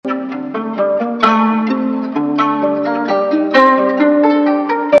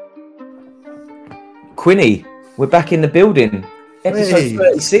Quinny, we're back in the building. Episode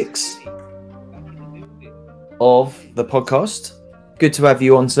 36 of the podcast. Good to have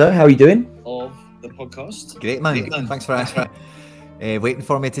you on, sir. How are you doing? Great, man. Thanks for waiting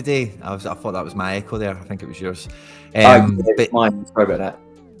for me today. I thought that was my echo there. I think it was yours. But mine. Sorry about that.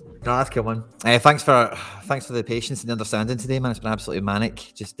 No, that's cool, man. Thanks for the patience and the understanding today, man. It's been absolutely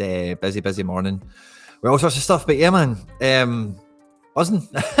manic. Just busy morning with all sorts of stuff. But yeah, man. Buzzing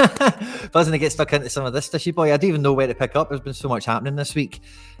to get stuck into some of this Stishy boy. I don't even know where to pick up. There's been so much happening this week.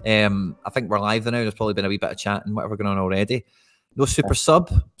 I think we're live now. There's probably been a wee bit of chat and whatever going on already. No super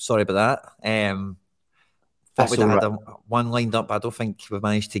sub. Sorry about that. Thought we'd had one lined up. I don't think we've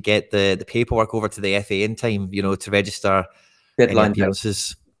managed to get the paperwork over to the FA in time, to register Deadline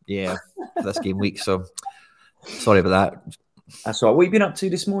appearances. Yeah, for this game week. So sorry about that. That's all right. What have you been up to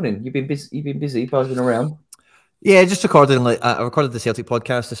this morning? You've been busy buzzing around. Yeah, just recording. I recorded the Celtic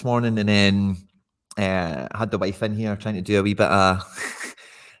podcast this morning, and then had the wife in here trying to do a wee bit of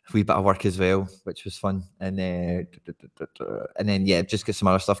work as well, which was fun. And then yeah, just get some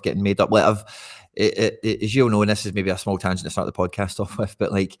other stuff getting made up. As you'll know, and this is maybe a small tangent to start the podcast off with,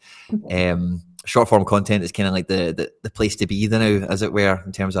 but short form content is kind of like the place to be now, as it were,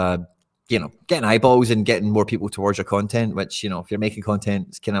 in terms of getting eyeballs and getting more people towards your content. Which if you're making content,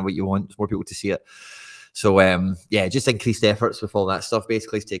 it's kind of what you want, more people to see it. So yeah, just increased efforts with all that stuff.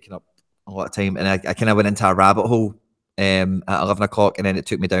 Basically, it's taken up a lot of time, and I kind of went into a rabbit hole at 11 o'clock, and then it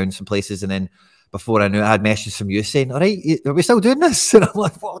took me down some places, and then before I knew it, I had messages from you saying, "All right, are we still doing this?" And I'm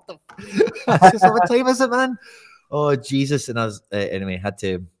like, "What the? What time is it, man?" Oh Jesus! And I was anyway, had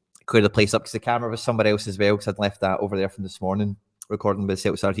to clear the place up because the camera was somewhere else as well, because I'd left that over there from this morning recording with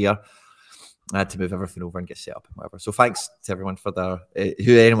Celtics are here. I had to move everything over and get set up and whatever. So thanks to everyone for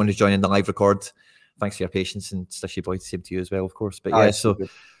anyone who's joining the live record. Thanks for your patience, and Stishy boy, same to you as well, of course. But yeah, so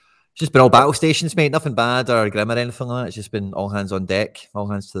it's just been all battle stations, mate. Nothing bad or grim or anything like that. It's just been all hands on deck, all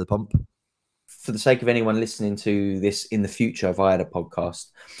hands to the pump. For the sake of anyone listening to this in the future via the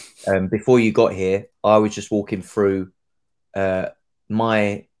podcast, before you got here, I was just walking through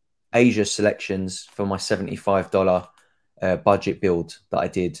my Asia selections for my $75 budget build that I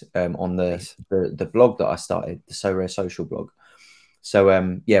did on the blog that I started, the So Rare Social blog.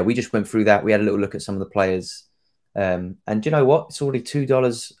 So, yeah, we just went through that. We had a little look at some of the players. And you know what? It's already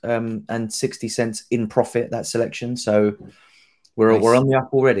 $2.60 in profit, that selection. So we're on the up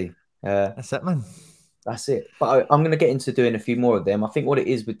already. That's it, man. That's it. But I'm going to get into doing a few more of them. I think what it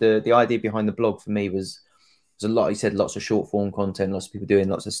is with the idea behind the blog for me was a lot. You said lots of short form content, lots of people doing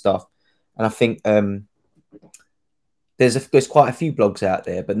lots of stuff. And I think there's quite a few blogs out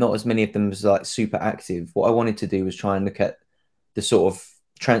there, but not as many of them as like super active. What I wanted to do was try and look at the sort of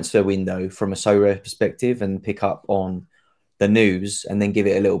transfer window from a So Rare perspective and pick up on the news and then give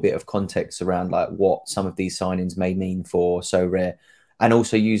it a little bit of context around like what some of these signings may mean for So Rare, and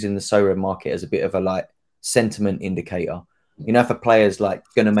also using the So Rare market as a bit of a like sentiment indicator. If a player's like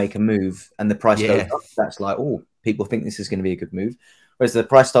going to make a move and the price goes up, that's like, oh, people think this is going to be a good move. Whereas the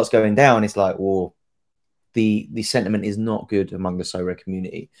price starts going down, it's like, well, the sentiment is not good among the So Rare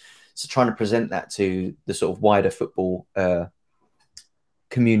community. So trying to present that to the sort of wider football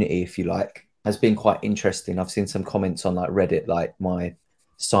community, if you like, has been quite interesting. I've seen some comments on like Reddit, like my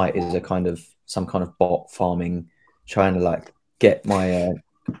site is some kind of bot farming, trying to like get my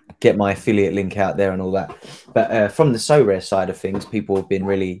affiliate link out there and all that. But from the So Rare side of things, people have been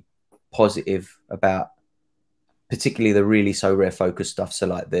really positive about particularly the really So Rare focused stuff. So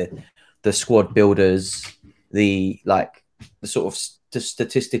like the squad builders, the sort of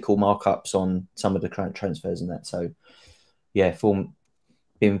statistical markups on some of the current transfers and that. So yeah,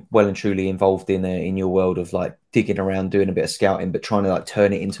 been well and truly involved in your world of like digging around, doing a bit of scouting, but trying to like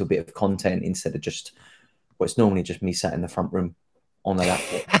turn it into a bit of content instead of just what's normally just me sat in the front room on the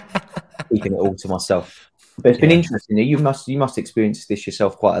laptop, keeping it all to myself. But it's been interesting. You must experience this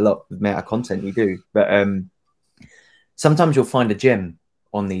yourself quite a lot with the amount of content you do. But sometimes you'll find a gem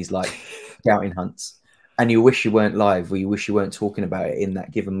on these like scouting hunts, and you wish you weren't live, or you wish you weren't talking about it in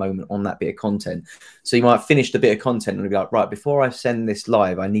that given moment on that bit of content. So you might finish the bit of content and be like, right, before I send this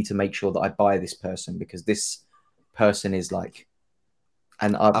live, I need to make sure that I buy this person because this person is like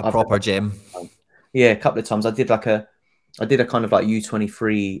a proper gem. Yeah, a couple of times I did a kind of like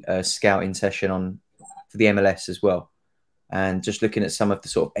U23 scouting session for the MLS as well, and just looking at some of the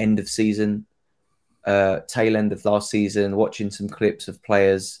sort of end of season, tail end of last season, watching some clips of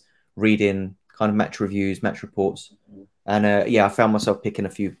players, reading kind of match reviews, match reports. And I found myself picking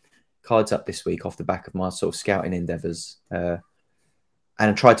a few cards up this week off the back of my sort of scouting endeavors. And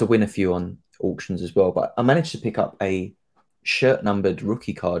I tried to win a few on auctions as well. But I managed to pick up a shirt numbered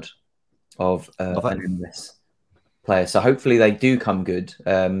rookie card of Love it. an MLS player. So hopefully they do come good.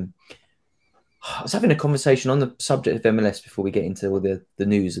 I was having a conversation on the subject of MLS before we get into all the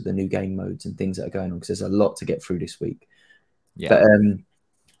news of the new game modes and things that are going on, because there's a lot to get through this week. Yeah. But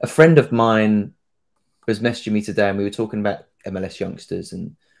a friend of mine was messaging me today, and we were talking about MLS youngsters,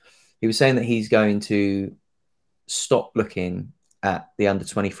 and he was saying that he's going to stop looking at the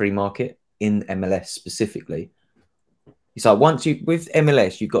under-23 market in MLS specifically. He's like, with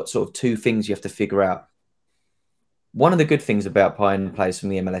MLS, you've got sort of two things you have to figure out. One of the good things about buying players from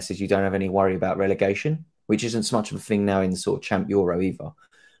the MLS is you don't have any worry about relegation, which isn't so much of a thing now in sort of Champ Euro either.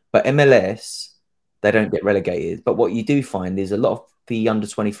 But MLS, they don't get relegated. But what you do find is a lot of the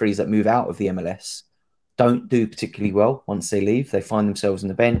under-23s that move out of the MLS don't do particularly well once they leave. They find themselves on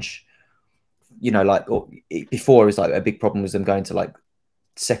the bench. You know, like before, it was like a big problem was them going to like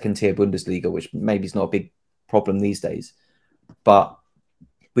second-tier Bundesliga, which maybe is not a big problem these days. But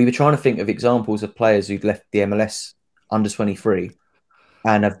we were trying to think of examples of players who'd left the MLS under-23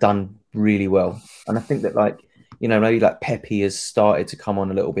 and have done really well. And I think that, like, you know, maybe like Pepe has started to come on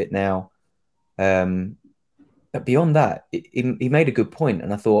a little bit now. But beyond that, he made a good point.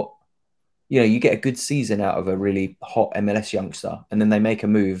 And I thought, you know, you get a good season out of a really hot MLS youngster, and then they make a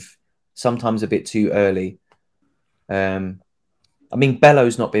move, sometimes a bit too early. I mean,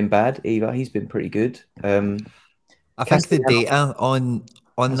 Bello's not been bad either. He's been pretty good. I think the data on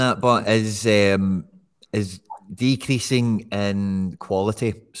that, but is decreasing in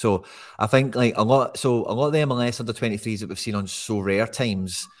quality. So I think like a lot of the MLS under-23s that we've seen on So Rare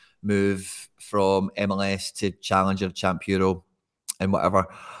Times move from MLS to Challenger, Champ Euro, and whatever.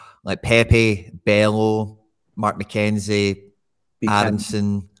 Like Pepe, Bello, Mark McKenzie,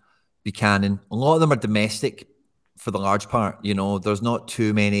 Aronson, Buchanan. A lot of them are domestic for the large part. You know, there's not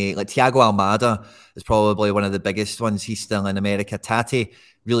too many. Like Thiago Almada is probably one of the biggest ones. He's still in America. Tati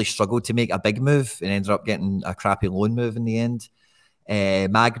really struggled to make a big move and ended up getting a crappy loan move in the end.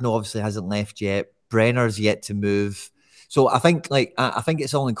 Magno obviously hasn't left yet. Brenner's yet to move. So I think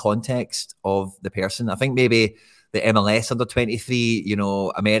it's all in context of the person. I think maybe the MLS under-23, you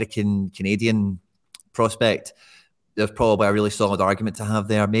know, American, Canadian prospect, there's probably a really solid argument to have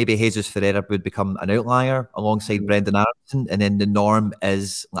there. Maybe Jesus Ferreira would become an outlier alongside Brendan Aronson, and then the norm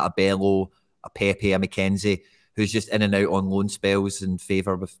is like a Bello, a Pepe, a McKenzie, who's just in and out on loan spells in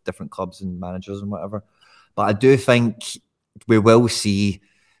favour with different clubs and managers and whatever. But I do think we will see,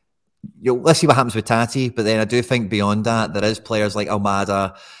 you know, let's see what happens with Tati, but then I do think beyond that, there is players like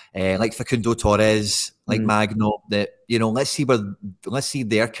Almada, like Facundo Torres, like Magno, that, you know, let's see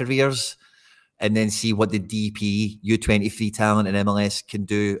their careers and then see what the DP U23 talent in MLS can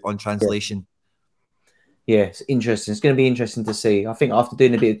do on translation. Yeah, it's interesting. It's going to be interesting to see. I think after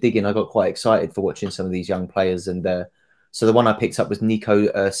doing a bit of digging, I got quite excited for watching some of these young players. And so the one I picked up was Nico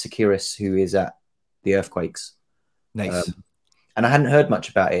Sakiris, who is at the Earthquakes. Nice. And I hadn't heard much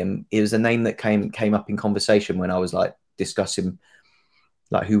about him. It was a name that came up in conversation when I was like discussing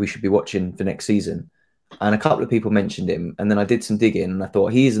like who we should be watching for next season. And a couple of people mentioned him. And then I did some digging and I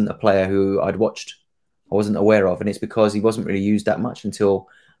thought he isn't a player who I wasn't aware of. And it's because he wasn't really used that much until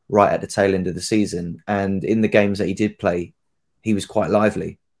right at the tail end of the season. And in the games that he did play, he was quite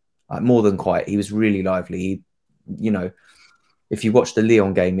lively. Like more than quite. He was really lively. He, you know, if you watched the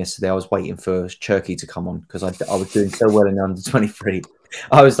Lyon game yesterday, I was waiting for Cherki to come on because I was doing so well in under-23.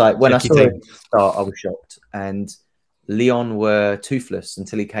 I was like, when I saw him start, I was shocked. And Lyon were toothless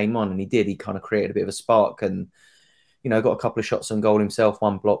until he came on, and he did. He kind of created a bit of a spark and, you know, got a couple of shots on goal himself,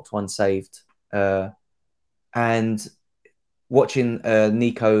 one blocked, one saved. And watching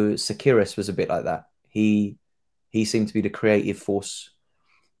Nico Sakiris was a bit like that. He seemed to be the creative force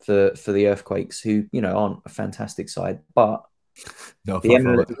for the Earthquakes, who, you know, aren't a fantastic side. But the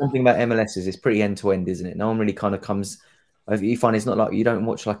one thing about MLS is it's pretty end-to-end, isn't it? No one really kind of comes... You find it's not like you don't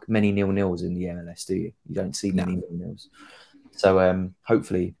watch like many 0-0s in the MLS, do you? You don't see many 0-0s. So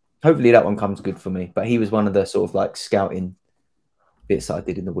hopefully that one comes good for me. But he was one of the sort of like scouting bits that I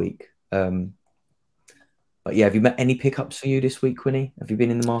did in the week. But yeah, have you met any pickups for you this week, Quinny? Have you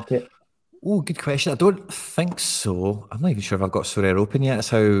been in the market? Oh, good question. I don't think so. I'm not even sure if I've got Sorare open yet. That's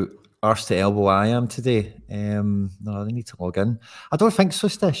how arse to elbow I am today. No, I need to log in. I don't think so,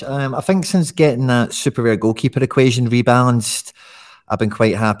 Stish. I think since getting that super rare goalkeeper equation rebalanced, I've been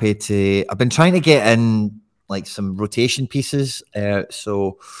quite happy to... I've been trying to get in like some rotation pieces.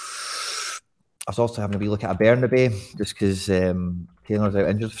 So I was also having a wee look at a Bernabeu just because Taylor's out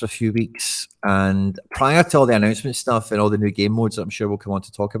injured for a few weeks. And prior to all the announcement stuff and all the new game modes that I'm sure we'll come on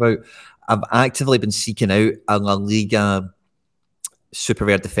to talk about, I've actively been seeking out a La Liga super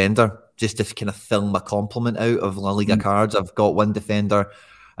rare defender just to kind of fill my complement out of La Liga cards. I've got one defender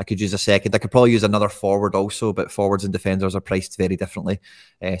I could use a second. I could probably use another forward also, but forwards and defenders are priced very differently.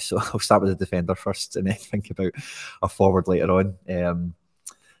 So I'll start with the defender first and then think about a forward later on.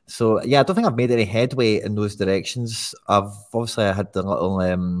 So yeah, I don't think I've made any headway in those directions. I had the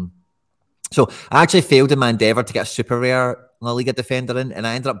little so I actually failed in my endeavour to get a super rare La Liga defender in, and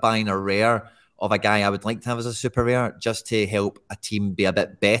I ended up buying a rare of a guy I would like to have as a super rare just to help a team be a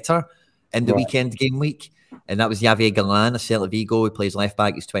bit better in the weekend game week. And that was Javier Galan, a Celta Vigo. He plays left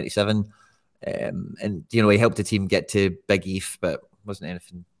back. He's 27. And, you know, he helped the team get to Big Eve, but wasn't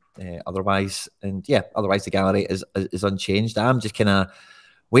anything otherwise. And yeah, otherwise the gallery is unchanged. I'm just kind of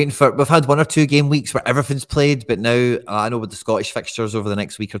waiting for, we've had 1 or 2 game weeks where everything's played, but now I know with the Scottish fixtures over the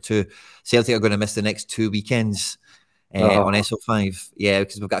next week or two, Celtic are going to miss the next 2 weekends on SO5. Yeah,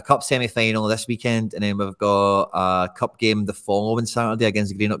 because we've got a cup semi-final this weekend, and then we've got a cup game the following Saturday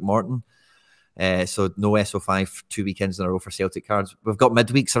against Greenock Morton. So no SO5 for 2 weekends in a row for Celtic cards. We've got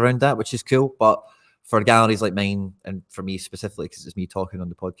midweeks around that, which is cool, but for galleries like mine, and for me specifically, because it's me talking on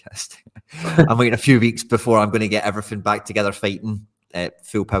the podcast, I'm waiting a few weeks before I'm going to get everything back together fighting at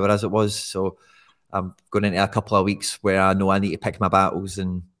full power as it was. So I'm going into a couple of weeks where I know I need to pick my battles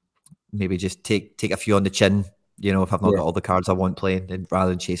and maybe just take a few on the chin, you know, if I've not got all the cards I want playing, and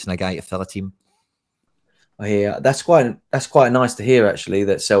rather than chasing a guy to fill a team. Oh, yeah, that's quite nice to hear, actually,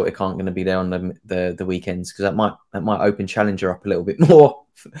 that Celtic aren't going to be there on the weekends, because that might open Challenger up a little bit more.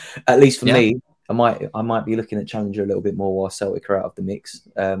 At least for me, I might be looking at Challenger a little bit more while Celtic are out of the mix.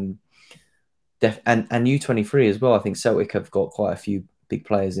 And U23 as well. I think Celtic have got quite a few big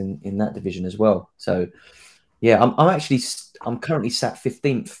players in that division as well. So yeah, I'm currently sat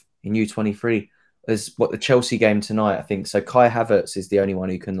 15th in U23 as what the Chelsea game tonight, I think. So Kai Havertz is the only one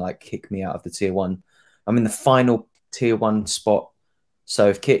who can like kick me out of the tier 1. I'm in the final tier 1 spot. So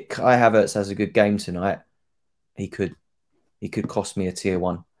if Kai Havertz has a good game tonight, he could cost me a tier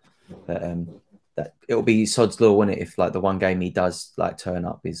 1. But that it'll be sod's law, won't it, if like the one game he does like turn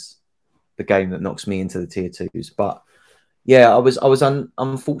up is the game that knocks me into the tier 2s. But yeah, I was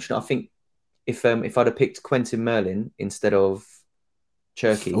unfortunate. I think if I'd have picked Quentin Merlin instead of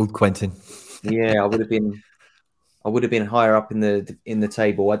Cherki, old Quentin, yeah, I would have been higher up in the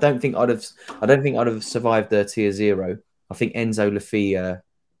table. I don't think I'd have survived the tier 0. I think Enzo Lafia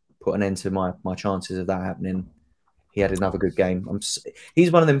put an end to my chances of that happening. He had another good game.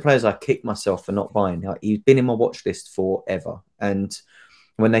 He's one of them players I kick myself for not buying. Like, he's been in my watch list forever, and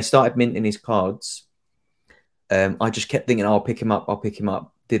when they started minting his cards, I just kept thinking, I'll pick him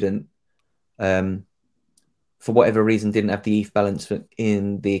up. Didn't. For whatever reason, didn't have the ETH balance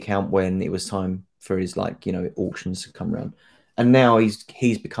in the account when it was time for his auctions to come around. And now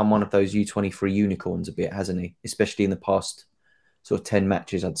he's become one of those U23 unicorns a bit, hasn't he? Especially in the past sort of 10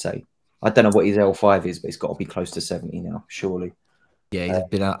 matches, I'd say. I don't know what his L5 is, but it's got to be close to 70 now, surely. Yeah, he's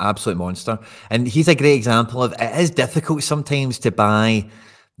been an absolute monster. And he's a great example of, it is difficult sometimes to buy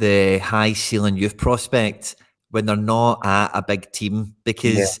the high ceiling youth prospect when they're not at a big team,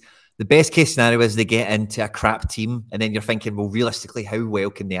 because the best case scenario is they get into a crap team, and then you're thinking, well, realistically, how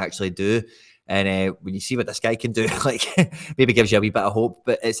well can they actually do? And when you see what this guy can do, like, maybe gives you a wee bit of hope.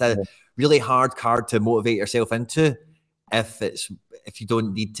 But it's a really hard card to motivate yourself into if you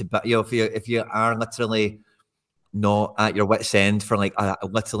don't need to. But if you are literally not at your wit's end for like, I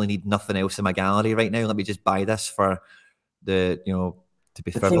literally need nothing else in my gallery right now, let me just buy this for to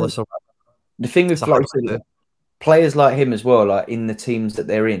be frivolous. The thing with players like him as well, like in the teams that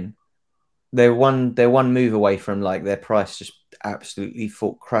they're in, they're one move away from like their price just absolutely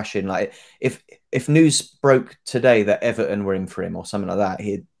crashing. Like if news broke today that Everton were in for him or something like that,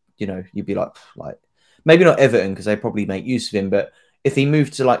 you'd be like maybe not Everton because they probably make use of him, but if he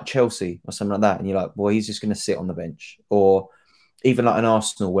moved to like Chelsea or something like that, and you're like, well, he's just going to sit on the bench, or even like an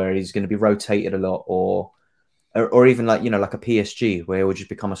Arsenal where he's going to be rotated a lot, or even like like a PSG where he will just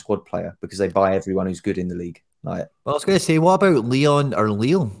become a squad player because they buy everyone who's good in the league. Like, well, I was going to say, what about Leon or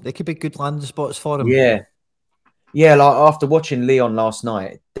Lille? They could be good landing spots for him. Yeah. Like after watching Leon last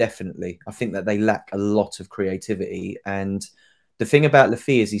night, definitely, I think that they lack a lot of creativity. And the thing about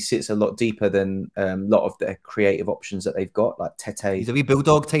Lafia is he sits a lot deeper than a lot of the creative options that they've got, like Tete. He's a wee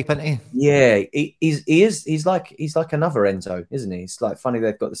bulldog type, isn't he? Yeah, he's like another Enzo, isn't he? It's like funny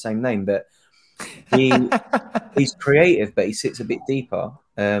they've got the same name, but he's creative, but he sits a bit deeper.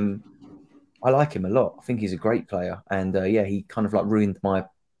 I like him a lot. I think he's a great player, and he kind of like ruined my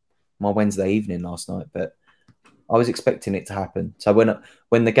Wednesday evening last night. But I was expecting it to happen. So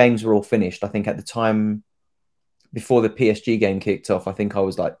when the games were all finished, I think at the time before the PSG game kicked off, I think I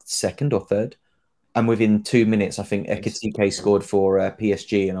was like 2nd or 3rd, and within 2 minutes, I think Ekitike scored for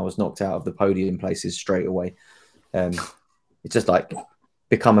PSG, and I was knocked out of the podium places straight away. It's just like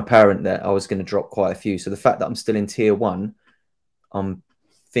become apparent that I was going to drop quite a few. So the fact that I'm still in tier 1, I'm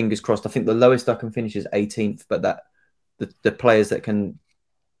fingers crossed. I think the lowest I can finish is 18th, but that the players that can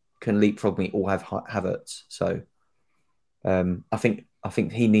leapfrog me all have Havertz. So I think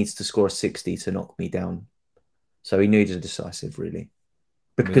he needs to score a 60 to knock me down. So he needed a decisive, really,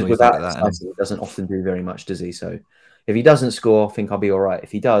 because without a decisive, he doesn't often do very much, does he? So if he doesn't score, I think I'll be all right.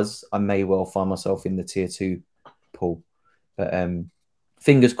 If he does, I may well find myself in the tier 2 pool. But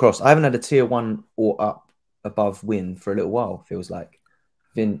fingers crossed. I haven't had a tier 1 or up above win for a little while. Feels like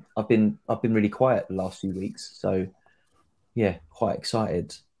I've been really quiet the last few weeks. So yeah, quite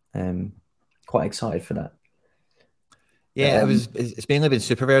excited. Quite excited for that. Yeah, it's mainly been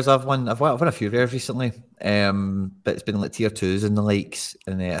super rares I've won. I've won a few rares recently, but it's been like tier 2s and the likes.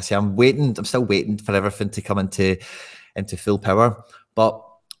 And I say I'm still waiting for everything to come into full power. But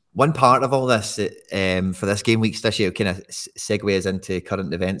one part of all this for this game week this year kind of segues into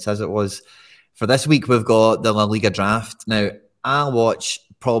current events as it was. For this week, we've got the La Liga draft. Now, I watch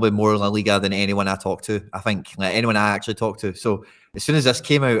probably more La Liga than anyone I talk to. I think like anyone I actually talk to. So as soon as this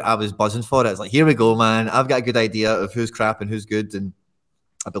came out, I was buzzing for it. It's like, here we go, man. I've got a good idea of who's crap and who's good. And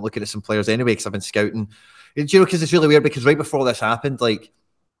I've been looking at some players anyway because I've been scouting. And, you know, because it's really weird because right before this happened, like,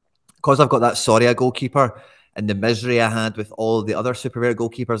 because I've got that Soria goalkeeper and the misery I had with all the other super rare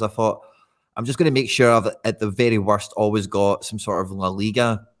goalkeepers, I thought, I'm just going to make sure I've, at the very worst, always got some sort of La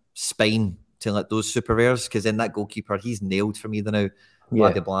Liga spine to like those super rares, because then that goalkeeper, he's nailed for me now.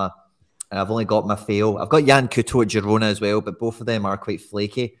 Blah, blah, blah. And I've only got Maffeo. I've got Jan Couto at Girona as well, but both of them are quite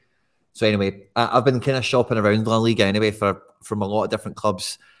flaky. So anyway, I've been kind of shopping around La Liga anyway from a lot of different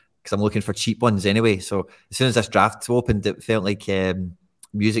clubs because I'm looking for cheap ones anyway. So as soon as this draft opened, it felt like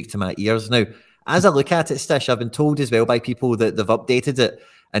music to my ears. Now, as I look at it, Stish, I've been told as well by people that they've updated it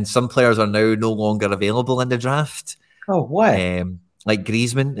and some players are now no longer available in the draft. Oh, why? Like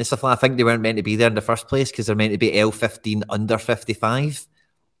Griezmann and stuff like that. I think they weren't meant to be there in the first place because they're meant to be L15 under 55.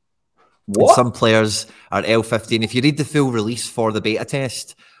 What? And some players are L15. If you read the full release for the beta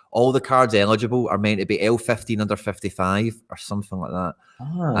test, all the cards eligible are meant to be L15 under 55 or something like that.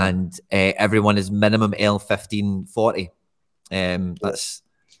 Ah. And everyone is minimum L15 40. That's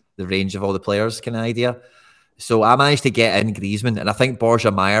the range of all the players, kind of idea. So I managed to get in Griezmann, and I think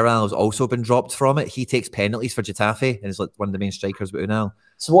Borja Mayoral has also been dropped from it. He takes penalties for Getafe and is like one of the main strikers with Unal.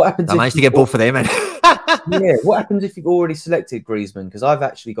 So what happens? I managed to get both of them in. Yeah, what happens if you've already selected Griezmann? Because I've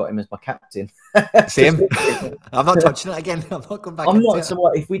actually got him as my captain. Same. I'm not touching it again. I'm not going back. I'm not. So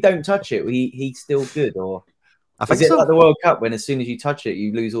what, if we don't touch it, he's still good, or I think is it so. like the World Cup when as soon as you touch it,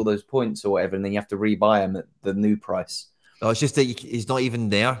 you lose all those points or whatever, and then you have to rebuy him at the new price? Oh, it's just that he's not even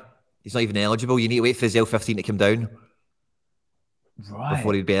there. He's not even eligible. You need to wait for his L15 to come down. Right.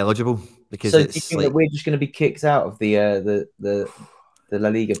 Before he'd be eligible, because so it's do you think that we're just going to be kicked out of the La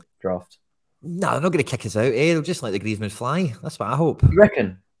Liga draft? No, they're not going to kick us out. They'll just let the Griezmann fly. That's what I hope. You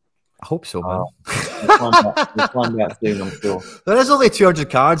reckon? I hope so, man. We'll find out soon, I'm sure. There is only 200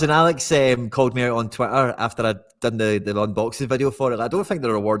 cards, and Alex called me out on Twitter after I'd done the unboxing video for it. I don't think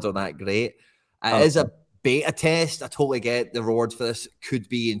the rewards are that great. It is a beta test. I totally get the rewards for this could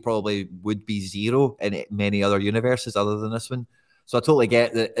be and probably would be zero in many other universes other than this one. So I totally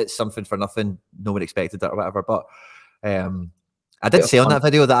get that it's something for nothing. No one expected it or whatever. But I did say on that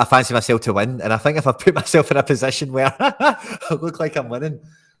video that I fancy myself to win. And I think if I put myself in a position where I look like I'm winning,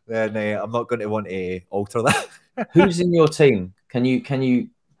 then I'm not going to want to alter that. Who's in your team? Can you?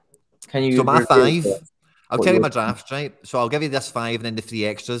 So my 5, I'll tell you my draft, right? So I'll give you this 5 and then the 3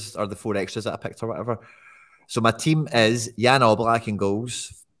 extras or the 4 extras that I picked or whatever. So my team is Jan Oblak in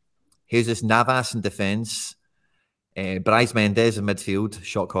goals, Jesus Navas in defence, Bryce Mendes in midfield,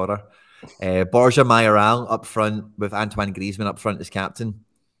 shot caller, Borja Mayoral up front with Antoine Griezmann up front as captain.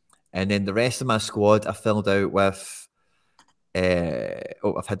 And then the rest of my squad I filled out with,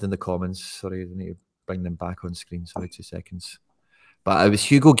 I've hidden the comments. Sorry, I need to bring them back on screen. Sorry, 2 seconds. But it was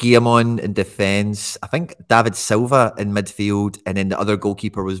Hugo Guillamon in defence. I think David Silva in midfield. And then the other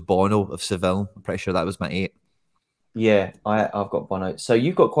goalkeeper was Bono of Seville. I'm pretty sure that was my 8. Yeah, I've got Bono. So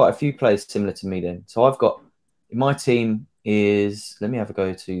you've got quite a few players similar to me then. So I've got, my team is, let me have a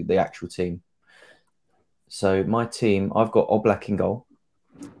go to the actual team. So my team, I've got Oblak in goal.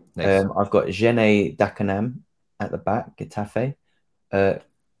 Nice. I've got Gene Dakanam at the back, Getafe.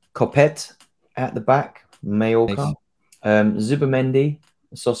 Copet at the back, Mallorca. Nice. Zubamendi,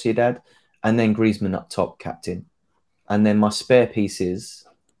 Sociedad. And then Griezmann up top, captain. And then my spare pieces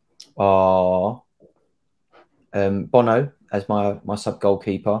are Bono as my sub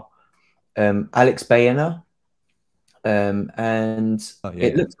goalkeeper, Alex Baena, and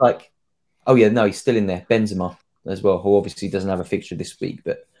it looks like, oh yeah, no, he's still in there, Benzema. as well, who obviously doesn't have a fixture this week.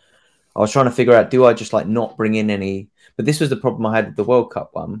 But I was trying to figure out, do I just like not bring in any? But this was the problem I had with the World Cup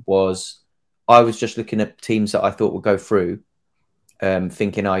one, was I was just looking at teams that I thought would go through,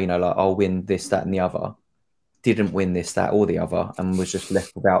 thinking, oh, like I'll win this, that, and the other. Didn't win this, that, or the other, and was just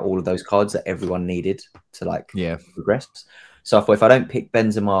left without all of those cards that everyone needed to like progress. So I thought, if I don't pick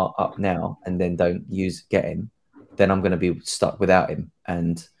Benzema up now and then don't get him, then I'm going to be stuck without him.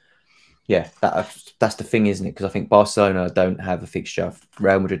 And yeah, that's the thing, isn't it? Because I think Barcelona don't have a fixture,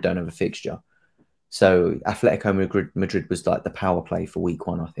 Real Madrid don't have a fixture. So Atletico Madrid was like the power play for week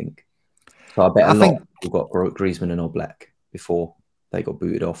one, I think. So I bet a lot of people got Griezmann and Oblak before they got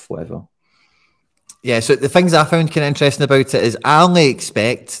booted off, whatever. Yeah, so the things I found kind of interesting about it is I only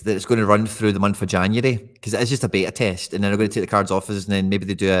expect that it's going to run through the month of January, because it is just a beta test, and then they're going to take the cards off us, and then maybe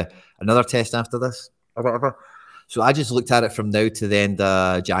they do another test after this or whatever. So I just looked at it from now to the end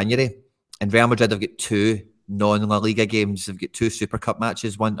of January, and Real Madrid have got 2 non-La Liga games. They've got 2 Super Cup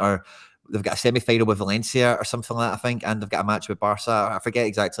matches, they've got a semi-final with Valencia or something like that, I think, and they've got a match with Barca. I forget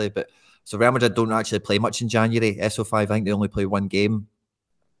exactly, but so Real Madrid don't actually play much in January. SO5, I think they only play 1 game.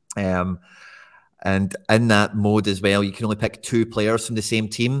 And in that mode as well, you can only pick 2 players from the same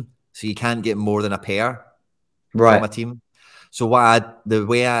team, so you can't get more than a pair from a team. So the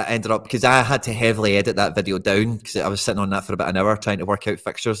way I ended up, because I had to heavily edit that video down, because I was sitting on that for about an hour trying to work out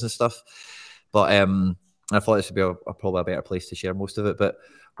fixtures and stuff. But I thought this would be probably a better place to share most of it. But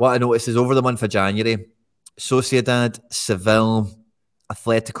what I noticed is over the month of January, Sociedad, Seville,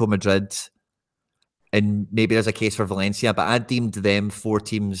 Atletico Madrid, and maybe there's a case for Valencia, but I deemed them 4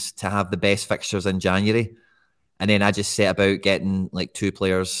 teams to have the best fixtures in January. And then I just set about getting like 2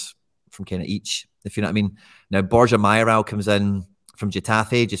 players from kind of each, if you know what I mean. Now, Borja Mayoral comes in from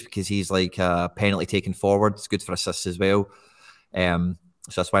Getafe just because he's like a penalty taken forward. It's good for assists as well. So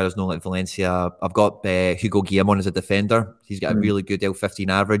that's why there's no like Valencia. I've got Hugo Guillamon as a defender. He's got a really good L15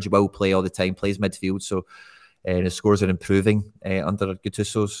 average, will play all the time, plays midfield. So his scores are improving under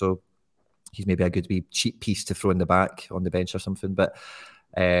Gattuso. So he's maybe a good wee cheap piece to throw in the back on the bench or something. But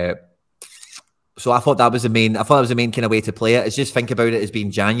so I thought that was the main kind of way to play it, is just think about it as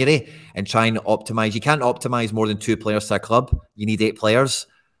being January and try and optimize. You can't optimize more than 2 players to a club. You need 8 players.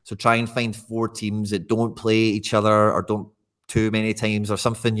 So try and find 4 teams that don't play each other or don't too many times or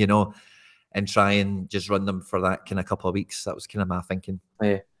something, and try and just run them for that kind of couple of weeks. That was kind of my thinking.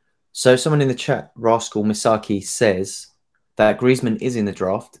 Yeah. So someone in the chat, Rascal Misaki, says that Griezmann is in the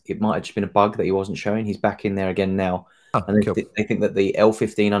draft. It might have just been a bug that he wasn't showing. He's back in there again now. And they think that the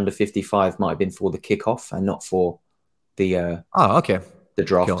L15 under 55 might have been for the kickoff and not for the the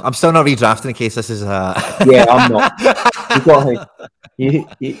draft. Cool. I'm still not redrafting in case this is Yeah, I'm not. You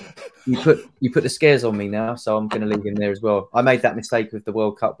put the scares on me now, so I'm going to leave him there as well. I made that mistake with the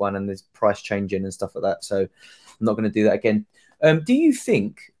World Cup one, and there's price changing and stuff like that, so I'm not going to do that again. Do you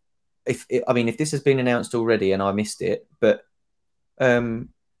think, if this has been announced already and I missed it, but do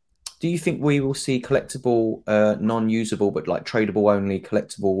you think we will see collectible, non-usable, but like tradable only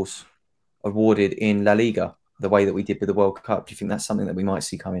collectibles awarded in La Liga the way that we did with the World Cup? Do you think that's something that we might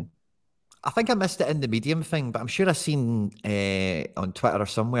see coming? I think I missed it in the medium thing, but I'm sure I've seen on Twitter or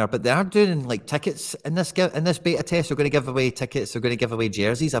somewhere. But they are doing like tickets in this beta test. They're going to give away tickets. They're going to give away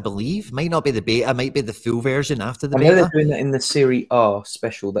jerseys, I believe. Might not be the beta. Might be the full version after the beta. I know they're doing that in the Serie A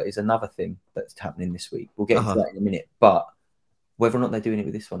special. That is another thing that's happening this week. We'll get into that in a minute. But whether or not they're doing it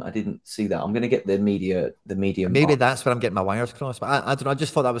with this one, I didn't see that. I'm going to get the medium. Maybe that's where I'm getting my wires crossed. But I don't know. I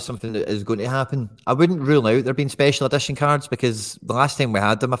just thought that was something that is going to happen. I wouldn't rule out there being special edition cards, because the last time we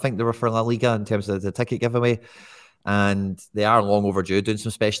had them, I think they were for La Liga in terms of the ticket giveaway. And they are long overdue doing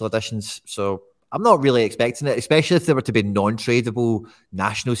some special editions. So I'm not really expecting it, especially if they were to be non-tradable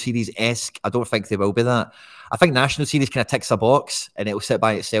National Series-esque. I don't think they will be that. I think National Series kind of ticks a box and it will sit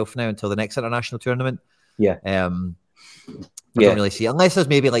by itself now until the next international tournament. Yeah. I don't really see it. Unless there's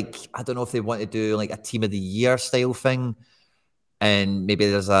maybe like, I don't know if they want to do like a team of the year style thing. And maybe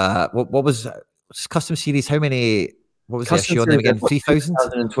there's what was custom series? How many? What was the issue on them again? 3,000?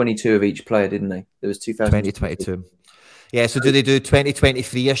 2022 of each player, didn't they? There was 2022. Yeah, so do they do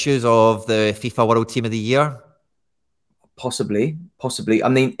 2023 issues of the FIFA World Team of the Year? Possibly. I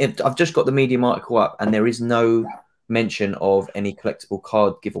mean, I've just got the Medium article up and there is no mention of any collectible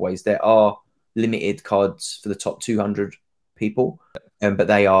card giveaways. There are limited cards for the top 200 people, but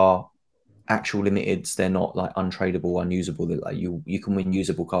they are actual limiteds. They're not like untradeable, unusable. That like you can win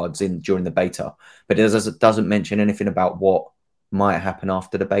usable cards during the beta, but it doesn't mention anything about what might happen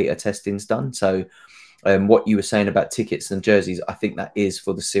after the beta testing's done. So what you were saying about tickets and jerseys, I think that is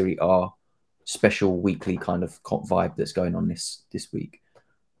for the Serie A special weekly kind of comp vibe that's going on this week.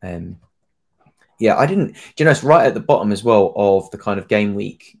 Yeah, I didn't. Do you know it's right at the bottom as well of the kind of game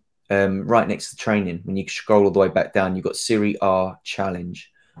week, right next to training. When you scroll all the way back down, you've got Serie R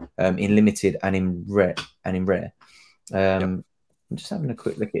Challenge, in limited and in rare Yep. I'm just having a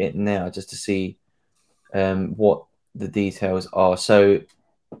quick look at it now just to see what the details are. So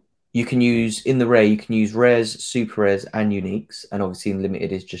you can use in the rare, you can use rares, super rares, and uniques, and obviously in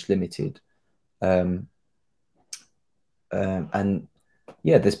limited is just limited. And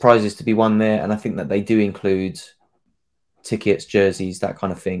yeah, there's prizes to be won there, and I think that they do include tickets, jerseys, that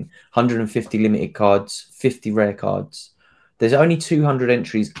kind of thing. 150 limited cards, 50 rare cards. There's only 200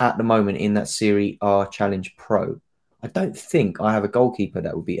 entries at the moment in that Serie R Challenge Pro. I don't think I have a goalkeeper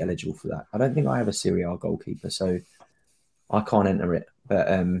that would be eligible for that. I don't think I have a Serie R goalkeeper, so I can't enter it. But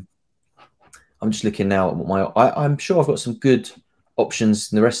I'm just looking now at what I'm sure I've got some good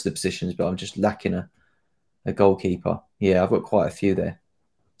options in the rest of the positions, but I'm just lacking a goalkeeper. Yeah, I've got quite a few there.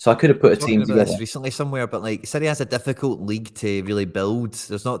 So I could have put a team Talking about together. this recently somewhere, but like City has a difficult league to really build.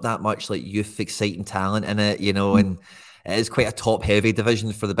 There's not that much like youth exciting talent in it, you know, and it is quite a top heavy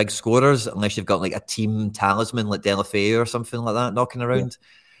division for the big scorers, unless you've got like a team talisman like Delafeu or something like that knocking around.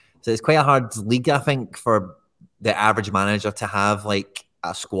 Yeah. So it's quite a hard league, I think, for the average manager to have like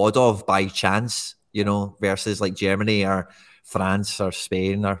a squad of by chance, you know, versus like Germany or France or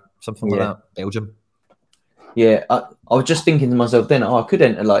Spain or something like that, Belgium. Yeah, I was just thinking to myself then, I could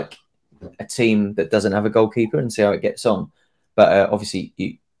enter like a team that doesn't have a goalkeeper and see how it gets on. But obviously,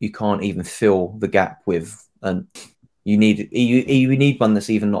 you can't even fill the gap with, and you need one that's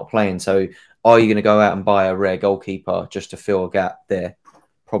even not playing. So, are you going to go out and buy a rare goalkeeper just to fill a gap there?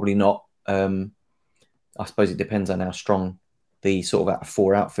 Probably not. I suppose it depends on how strong the sort of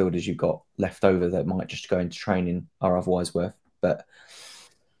 4 outfielders you've got left over that might just go into training are otherwise worth. But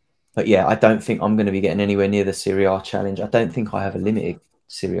yeah, I don't think I'm going to be getting anywhere near the Serie R Challenge. I don't think I have a limited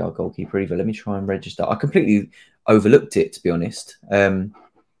Serie R goalkeeper either. Let me try and register. I completely overlooked it, to be honest. It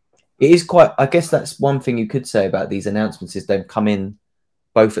is quite, I guess that's one thing you could say about these announcements is they've come in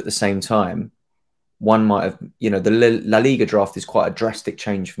both at the same time. One might have, you know, the La Liga draft is quite a drastic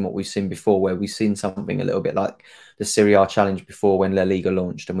change from what we've seen before, where we've seen something a little bit like the Serie R Challenge before when La Liga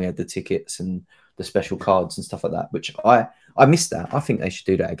launched and we had the tickets and the special cards and stuff like that, which I missed that. I think they should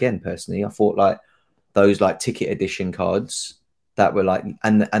do that again, personally. I thought like those like ticket edition cards that were like,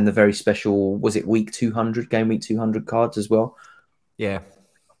 and the very special, was it week 200, game week 200 cards as well? Yeah,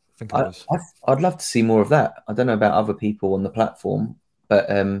 I think it was. I'd love to see more of that. I don't know about other people on the platform, but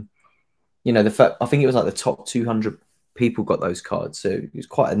you know, the fact, I think it was like the top 200 people got those cards. So it was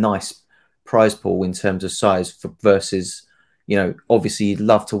quite a nice prize pool in terms of size versus, you know, obviously you'd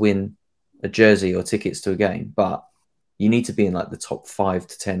love to win a jersey or tickets to a game, but you need to be in like the top 5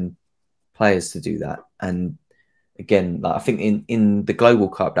 to 10 players to do that. And again, like I think in the Global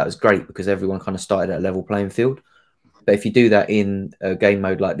Cup, that was great because everyone kind of started at a level playing field. But if you do that in a game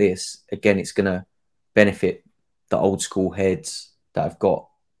mode like this, again, it's going to benefit the old school heads that have got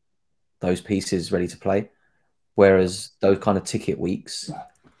those pieces ready to play. Whereas those kind of ticket weeks,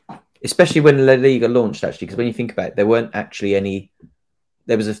 especially when La Liga launched, actually, because when you think about it, there weren't actually any.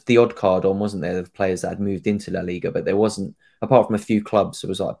 There was the odd card on, wasn't there, of players that had moved into La Liga, but there wasn't, apart from a few clubs. There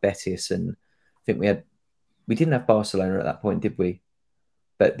was like Betis, and I think we didn't have Barcelona at that point, did we?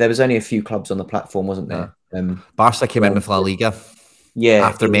 But there was only a few clubs on the platform, wasn't there? Barca came in with La Liga. Yeah,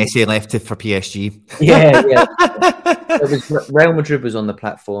 after Messi left for PSG. Yeah. It was Real Madrid was on the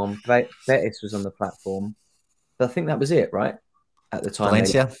platform. Betis was on the platform. But I think that was it, right? At the time,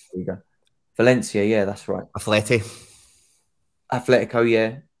 Valencia, yeah, that's right. Atletico,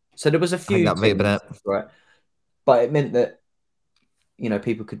 yeah. So there was a few that might have been it. Right? But it meant that, you know,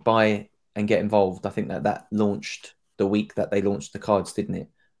 people could buy and get involved. I think that launched the week that they launched the cards, didn't it?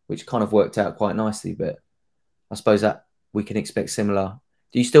 Which kind of worked out quite nicely. But I suppose that we can expect similar.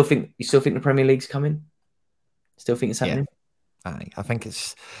 Do you still think the Premier League's coming? Still think it's happening? Yeah. I think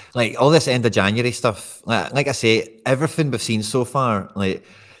it's like all this end of January stuff. Like I say, everything we've seen so far, like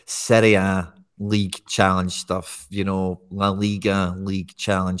Serie A league challenge stuff, you know, La Liga league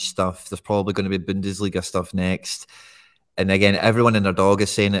challenge stuff. There's probably going to be Bundesliga stuff next. And again, everyone and their dog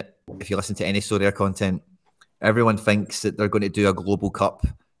is saying it. If you listen to any Sorare content, everyone thinks that they're going to do a global cup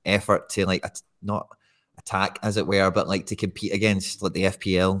effort to like not attack, as it were, but like to compete against like the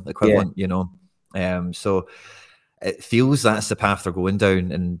FPL equivalent, you know. So it feels that's the path they're going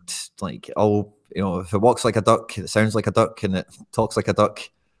down, and like, oh, you know, if it walks like a duck, it sounds like a duck, and it talks like a duck,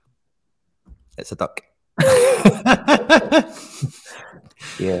 it's a duck.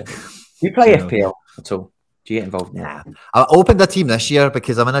 Yeah. Do you play FPL at all? Do you get involved in that? I opened a team this year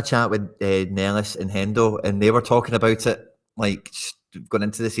because I'm in a chat with Nellis and Hendo, and they were talking about it like going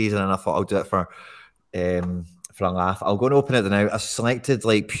into the season, and I thought I'll do it for a laugh. I'll go and open it now. I selected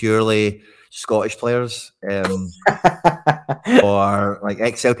like purely Scottish players, or like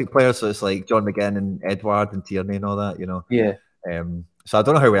ex-Celtic players. So it's like John McGinn and Edward and Tierney and all that, you know. Yeah. So I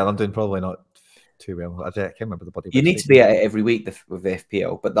don't know how well I'm doing. Probably not too well. I can't remember the body. You need to be at it every week with the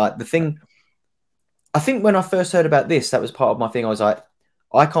FPL. But like the thing, I think when I first heard about this, that was part of my thing. I was like,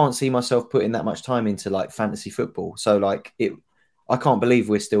 I can't see myself putting that much time into like fantasy football. So like I can't believe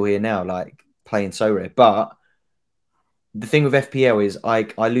we're still here now, like playing so rare. But the thing with FPL is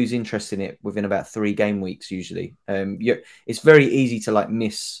I lose interest in it within about 3 game weeks usually. It's very easy to like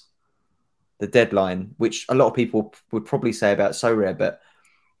miss the deadline, which a lot of people would probably say about so rare, but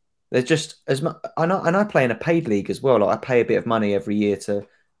there's just as much. And I play in a paid league as well. Like I pay a bit of money every year to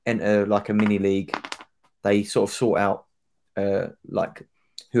enter like a mini league. They sort of sort out like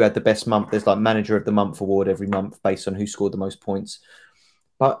who had the best month. There's like manager of the month award every month based on who scored the most points.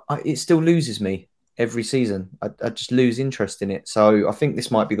 But it still loses me every season. I just lose interest in it. So I think this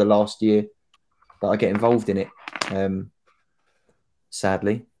might be the last year that I get involved in it,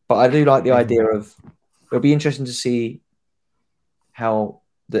 sadly. But I do like the idea of, it'll be interesting to see how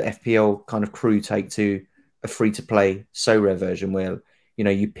the FPL kind of crew take to a free-to-play so rare version where, you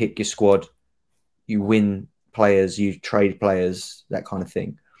know, you pick your squad, you win players, you trade players, that kind of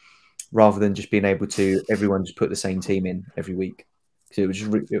thing, rather than just being able to everyone just put the same team in every week. So it would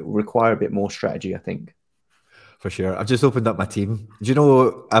just it would require a bit more strategy, I think. For sure. I've just opened up my team. Do you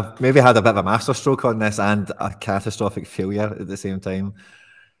know, I've maybe had a bit of a masterstroke on this and a catastrophic failure at the same time.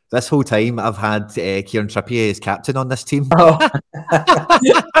 This whole time, I've had Kieran Trippier as captain on this team. Oh.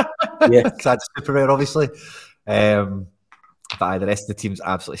 Yeah. Sad super rare, obviously. But the rest of the team's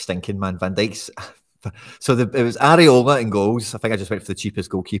absolutely stinking, man. Van Dijk's. So it was Areola in goals. I think I just went for the cheapest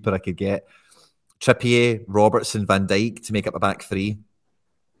goalkeeper I could get. Trippier, Robertson, Van Dijk to make up a back 3.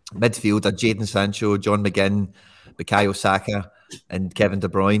 Midfield, Jadon Sancho, John McGinn, Bukayo Saka, and Kevin De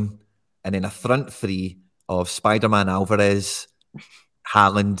Bruyne. And then a front 3 of Spider-Man Alvarez,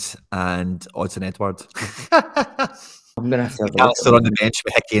 Haaland, and Odsonne Edward. I'm going to have McAllister on the bench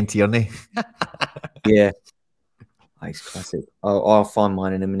with Hickey and Tierney. Yeah. Nice, classic. I'll find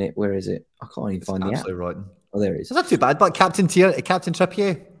mine in a minute. Where is it? I can't even find the app. Absolutely rotten. Oh, there it is. It's not too bad, but Captain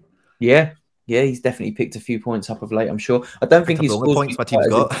Trippier. Yeah. Yeah, he's definitely picked a few points up of late, I'm sure. I don't think he's points my team's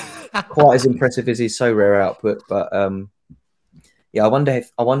got. Quite as impressive as his so rare output, but yeah, I wonder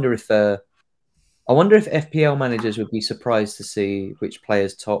if FPL managers would be surprised to see which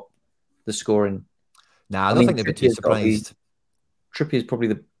players top the scoring. Nah, I don't think they'd be too surprised. Trippier is probably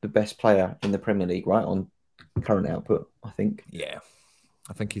the best player in the Premier League, right, on current output, I think. Yeah,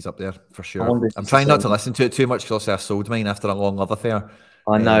 I think he's up there for sure. I'm trying not to listen to it too much because I sold mine after a long love affair.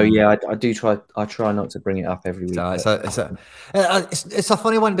 I know, yeah, I do try. I try not to bring it up every week. It's a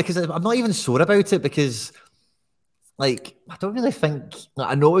funny one because I'm not even sore about it because, like, I don't really think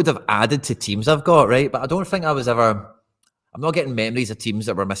I know it would have added to teams I've got, right? But I don't think I was ever. I'm not getting memories of teams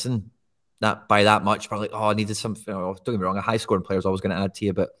that were missing that by that much. But like, I needed something. Don't get me wrong, a high scoring player is always going to add to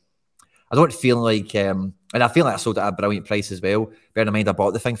you, but I don't feel like, and I feel like I sold it at a brilliant price as well. Bearing in mind, I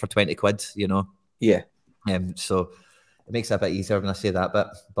bought the thing for 20 quid, you know. Yeah. So. It makes it a bit easier when I say that,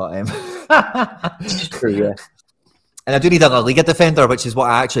 but it's true, yeah. And I do need a La Liga defender, which is what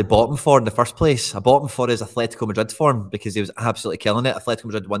I actually bought him for in the first place. I bought him for his Atletico Madrid form because he was absolutely killing it. Atletico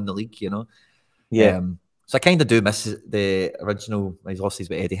Madrid won the league, you know. Yeah. So I kind of do miss the original. He's lost his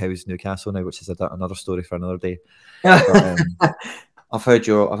with Eddie Howe's Newcastle now, which is another story for another day. But, I've heard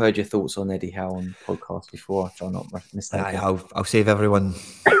your thoughts on Eddie Howe on podcast before. I try not mistake. I'll save everyone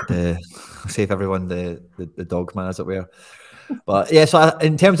the dog man, as it were. But yeah, so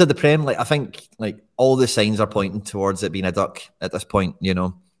in terms of the Prem, like I think like all the signs are pointing towards it being a duck at this point, you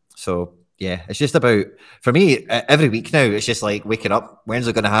know. So yeah, it's just about, for me, every week now, it's just like waking up. When's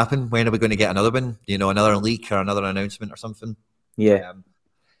it going to happen? When are we going to get another one? You know, another leak or another announcement or something. Yeah.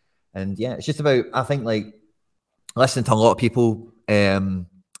 And yeah, it's just about, I think, like listening to a lot of people. And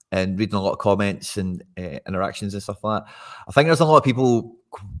reading a lot of comments and interactions and stuff like that. I think there's a lot of people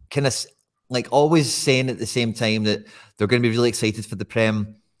kind of like always saying at the same time that they're going to be really excited for the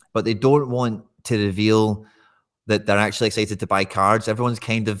Prem, but they don't want to reveal that they're actually excited to buy cards. Everyone's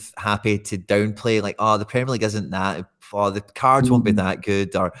kind of happy to downplay, like, the Premier League isn't that, the cards won't be that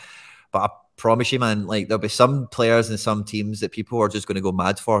good. But I promise you, man, like there'll be some players and some teams that people are just going to go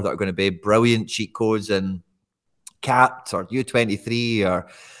mad for that are going to be brilliant cheat codes and capped or U23 or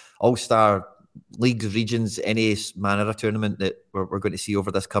All-Star leagues, regions, any manner of tournament that we're going to see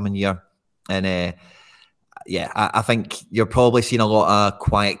over this coming year. And yeah, I think you're probably seeing a lot of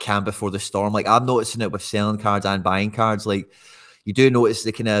quiet calm before the storm. Like I'm noticing it with selling cards and buying cards. Like you do notice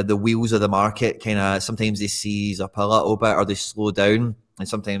the kind of the wheels of the market kind of sometimes they seize up a little bit or they slow down, and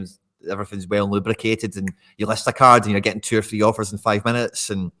sometimes everything's well lubricated and you list a card and you're getting 2 or 3 offers in 5 minutes,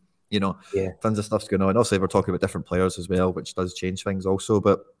 and you know, tons of stuff's going on. Also, we're talking about different players as well, which does change things also.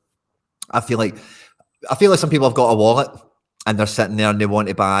 But I feel like some people have got a wallet and they're sitting there and they want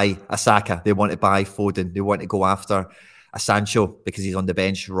to buy a Saka, they want to buy Foden, they want to go after a Sancho because he's on the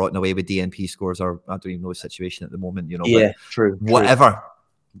bench rotting away with DNP scores, or I don't even know the situation at the moment, you know. Yeah, true. Whatever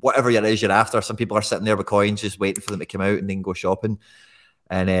it is you're after, some people are sitting there with coins just waiting for them to come out and then go shopping.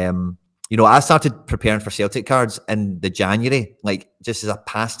 And you know, I started preparing for Celtic cards in the January, like just as a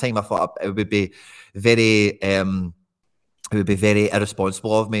pastime. I thought it would be very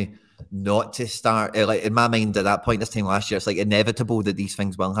irresponsible of me not to start. Like in my mind at that point, this time last year, it's like inevitable that these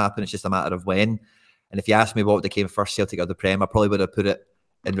things will happen. It's just a matter of when. And if you asked me what came first, Celtic or the Prem, I probably would have put it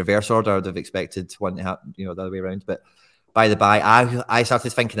in reverse order. I'd have expected one to happen, you know, the other way around. But by the by, I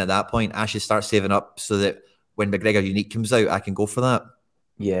started thinking at that point I should start saving up so that when McGregor Unique comes out, I can go for that.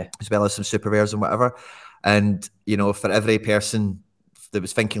 Yeah, as well as some super rares and whatever. And you know, for every person that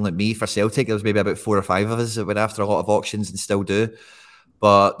was thinking like me for Celtic, there was maybe about 4 or 5 of us that went after a lot of auctions and still do.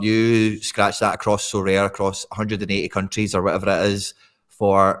 But you scratch that across so rare across 180 countries or whatever it is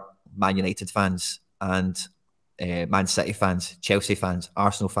for Man United fans and Man City fans, Chelsea fans,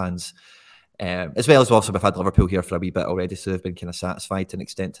 Arsenal fans, as well as also we've had Liverpool here for a wee bit already, so they've been kind of satisfied to an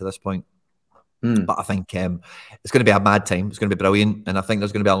extent to this point. But I think it's going to be a mad time. It's going to be brilliant. And I think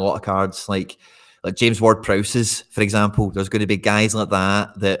there's going to be a lot of cards like James Ward-Prowse's, for example. There's going to be guys like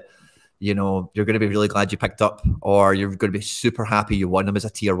that, you know, you're going to be really glad you picked up, or you're going to be super happy you won them as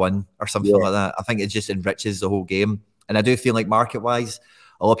a tier 1 or something like that. I think it just enriches the whole game. And I do feel like market-wise,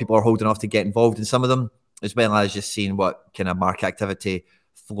 a lot of people are holding off to get involved in some of them, as well as just seeing what kind of market activity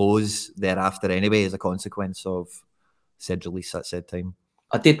flows thereafter anyway as a consequence of said release at said time.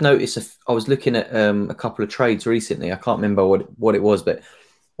 I did notice, I was looking at a couple of trades recently. I can't remember what it was, but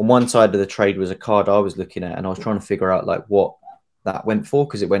on one side of the trade was a card I was looking at, and I was trying to figure out like what that went for,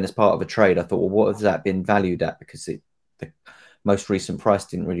 because it went as part of a trade. I thought, well, what has that been valued at? Because the most recent price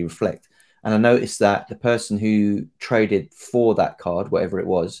didn't really reflect. And I noticed that the person who traded for that card, whatever it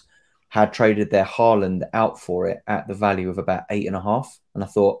was, had traded their Haaland out for it at the value of about 8.5. And I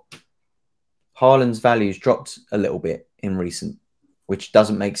thought, Haaland's value's dropped a little bit in recent, which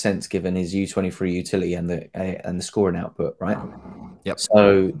doesn't make sense given his U23 utility and the scoring output, right? Yep.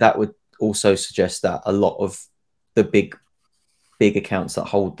 So that would also suggest that a lot of the big accounts that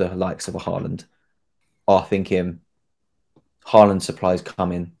hold the likes of a Haaland are thinking Haaland supplies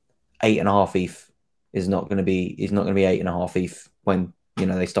coming. 8.5 ETH is not going to be 8.5 ETH when, you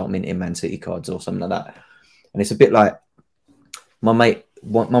know, they start minting Man City cards or something like that. And it's a bit like my mate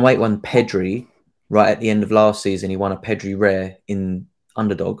won Pedri right at the end of last season. He won a Pedri rare in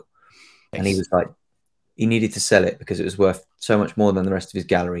Underdog. Nice. And he was like, he needed to sell it because it was worth so much more than the rest of his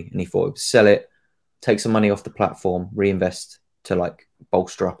gallery. And he thought he would sell it, take some money off the platform, reinvest to like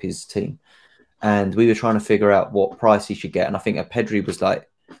bolster up his team. And we were trying to figure out what price he should get. And I think Pedri was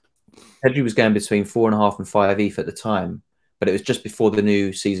going between 4.5 and 5 ETH at the time, but it was just before the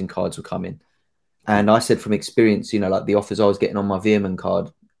new season cards were coming. And I said from experience, you know, like the offers I was getting on my Veerman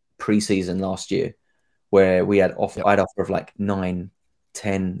card pre-season last year, where we had I'd offer of like 9,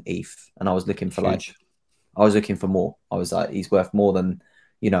 10 ETH, and I was looking for more. I was like, he's worth more than,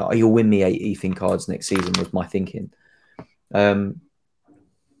 you know, he'll win me 8 ETH in cards next season was my thinking. Turned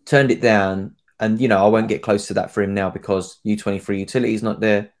it down, and you know, I won't get close to that for him now because U23 utility is not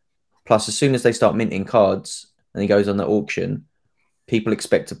there. Plus, as soon as they start minting cards and he goes on the auction, people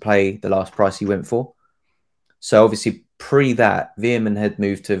expect to pay the last price he went for. So obviously, pre that, Veerman had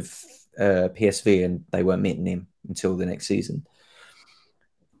moved to PSV and they weren't minting him until the next season.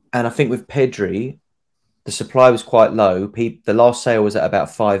 And I think with Pedri, the supply was quite low. The last sale was at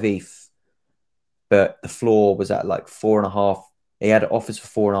about 5 ETH, but the floor was at like 4.5. He had offers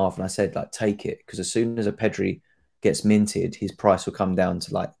for 4.5, and I said, like, take it, because as soon as a Pedri gets minted, his price will come down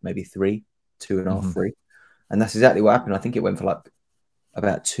to like maybe 3, 2.5, 3. And that's exactly what happened. I think it went for like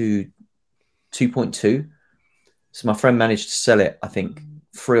about 2.2. So my friend managed to sell it, I think,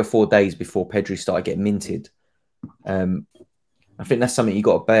 3 or 4 days before Pedri started getting minted. I think that's something you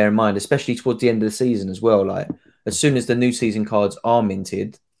got to bear in mind, especially towards the end of the season as well. Like, as soon as the new season cards are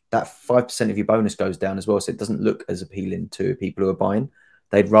minted, that 5% of your bonus goes down as well. So it doesn't look as appealing to people who are buying.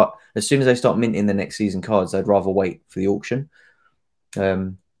 As soon as they start minting the next season cards, they'd rather wait for the auction.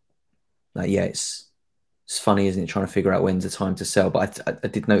 It's funny, isn't it, trying to figure out when's the time to sell. But I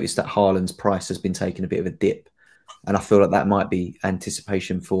did notice that Haaland's price has been taking a bit of a dip, and I feel like that might be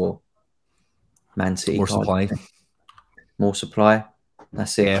anticipation for Man City. More supply. more supply.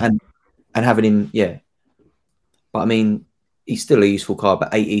 That's it. Yeah. And having him, yeah. But I mean, he's still a useful card,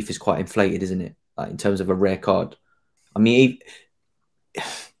 but 8 ETH is quite inflated, isn't it? Like, in terms of a rare card. I mean,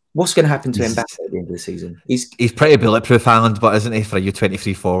 what's going to happen to Mbappe at the end of the season? He's pretty bulletproof, Haaland, but isn't he, for a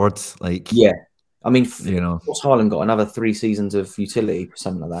U23 forwards? Like, yeah. I mean, what's Haaland got? Another 3 seasons of utility,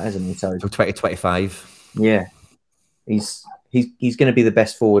 something like that, isn't he? So 2025. Yeah. He's going to be the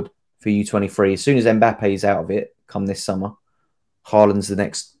best forward for U23. As soon as Mbappe's out of it, come this summer, Haaland's the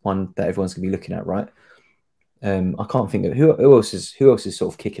next one that everyone's going to be looking at, right? I can't think of who else is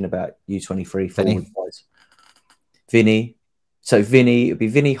sort of kicking about U23 forward wise. Vinny. So Vinny, it'd be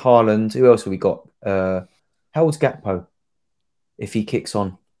Vinny, Haaland. Who else have we got? How old's Gakpo? If he kicks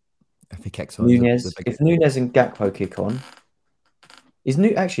on. If he kicks on. Nunez. If Nunez and Gakpo kick on.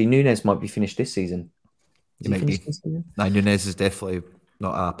 Actually Nunez might be finished this season. He might be. No, Nunez is definitely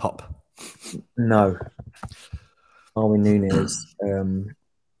not a pup. No. Darwin Nunez.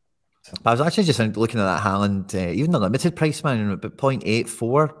 But I was actually just looking at that Haaland, even the limited price, man, about 0.84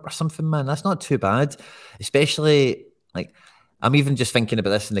 or something, man. That's not too bad. Especially, like, I'm even just thinking about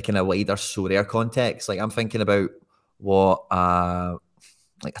this in the kind of wider so rare context. Like, I'm thinking about what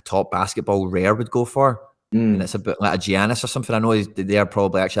like a top basketball rare would go for. And it's a bit like a Giannis or something. I know they're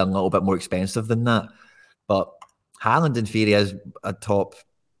probably actually a little bit more expensive than that. But Haaland, in theory, is a top,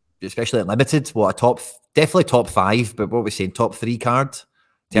 especially at limited, definitely top 5, but what are we saying, top 3 card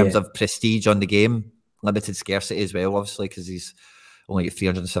in terms of prestige on the game, limited scarcity as well, obviously, because he's only got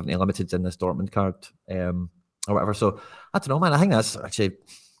 370 limiteds in this Dortmund card or whatever. So I don't know, man. I think that's actually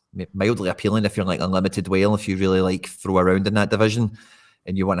mildly appealing if you're like unlimited whale, if you really like throw around in that division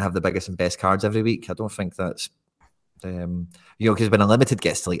and you want to have the biggest and best cards every week. I don't think that's because when unlimited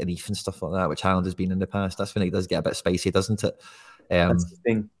gets to like an ETH and stuff like that, which Haaland has been in the past, that's when it does get a bit spicy, doesn't it? That's the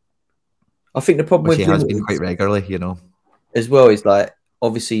thing. I think the problem with he has been quite regularly, as well, is like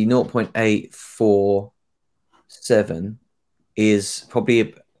obviously 0.847 is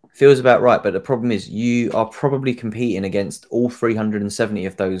probably feels about right, but the problem is you are probably competing against all 370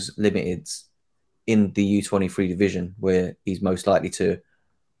 of those limiteds in the U23 division, where he's most likely to,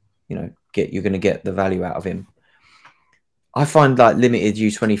 you're going to get the value out of him. I find like limited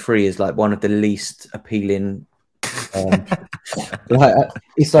U23 is like one of the least appealing.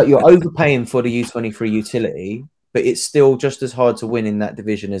 It's like you're overpaying for the U23 utility, but it's still just as hard to win in that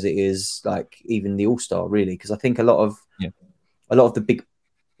division as it is like even the All-Star, really. Because I think a lot of the big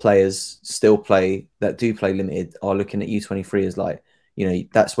players do play limited are looking at U23 as like,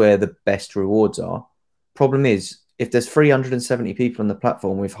 that's where the best rewards are. Problem is, if there's 370 people on the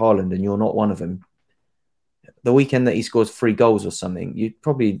platform with Haaland and you're not one of them, the weekend that he scores 3 goals or something,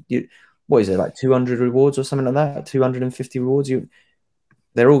 what is it, like 200 rewards or something like that? 250 rewards?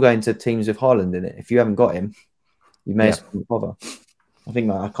 They're all going to teams with Haaland in it. If you haven't got him, you may as well bother. I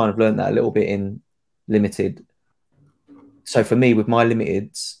think I kind of learned that a little bit in limited. So for me, with my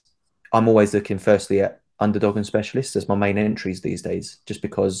limiteds, I'm always looking firstly at underdog and specialists as my main entries these days, just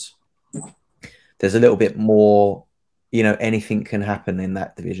because there's a little bit more, anything can happen in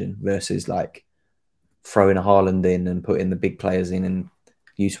that division versus like throwing a Haaland in and putting the big players in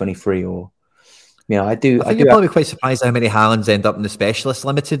U23 or, I think you're probably quite surprised how many Haalands end up in the specialist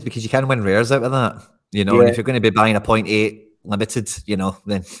limited, because you can win rares out of that, and if you're going to be buying a 0.8 limited,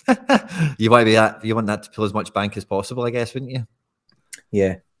 then you want that to pull as much bank as possible, I guess, wouldn't you?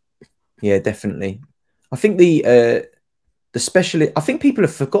 Yeah, definitely. I think the specialist, I think people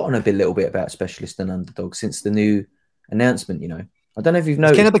have forgotten a little bit about specialist and underdog since the new announcement, I don't know if you've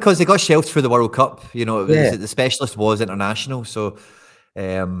noticed. It's kind of because they got shelved for the World Cup, the specialist was international, so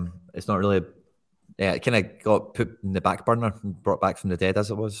it's not really, it kind of got put in the back burner and brought back from the dead,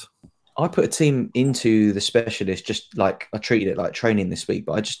 as it was. I put a team into the specialist, just like I treated it like training this week,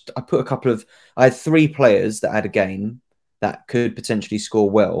 but I put I had 3 players that had a game that could potentially score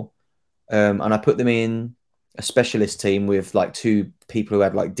well. And I put them in a specialist team with like 2 people who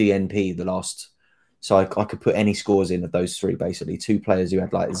had like DNP so I could put any scores in of those 3, basically 2 players who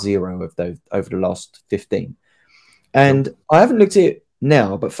had like 0 of those over the last 15. And I haven't looked at it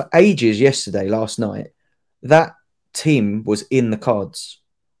now, but for ages last night, that team was in the cards.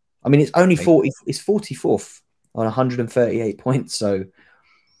 I mean, it's only 44th on 138 points. So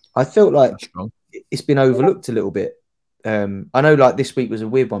I felt like it's been overlooked a little bit. I know like this week was a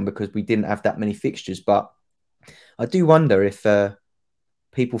weird one because we didn't have that many fixtures, but I do wonder if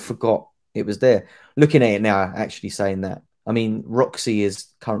people forgot it was there. Looking at it now, actually saying that, I mean, Roxy is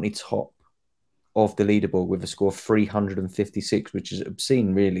currently top of the leaderboard with a score of 356, which is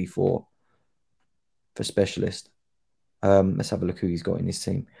obscene, really, for specialist. Let's have a look who he's got in his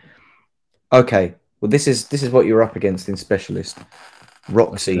team. Okay, Well, this is what you're up against in Specialist. Let's hear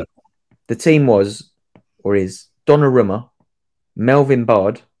Roxy. it. The team was, or is, Donnarumma, Melvin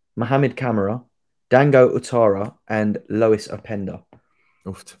Bard, Mohamed Kamara, Dango Utara, and Lois Openda.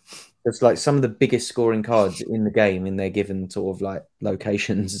 Oof. It's like some of the biggest scoring cards in the game in their given sort of like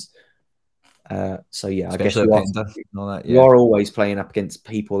locations. So yeah, I guess Especially at Penda and all that. you Yeah. are always playing up against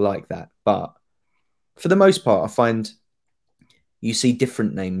people like that. But for the most part, I find you see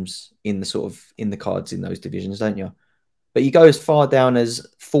different names in the sort of in the cards in those divisions, don't you? But you go as far down as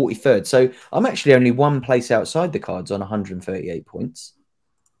 43rd. So I'm actually only one place outside the cards on 138 points.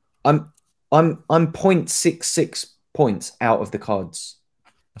 I'm 0.66 points out of the cards.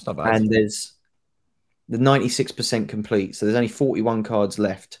 That's not bad. And there's the 96% complete. So there's only 41 cards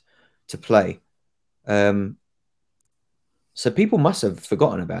left to play. So people must have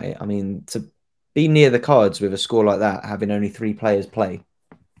forgotten about it. I mean, to be near the cards with a score like that, having only 3 players play,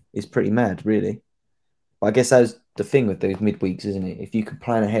 is pretty mad, really. But I guess that's the thing with those midweeks, isn't it? If you can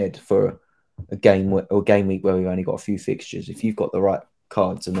plan ahead for a game or game week where we've only got a few fixtures, if you've got the right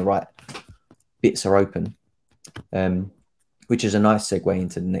cards and the right bits are open, which is a nice segue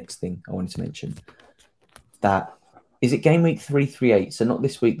into the next thing I wanted to mention. That is it game week 338, so not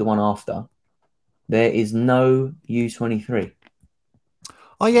this week, the one after. There is no U23.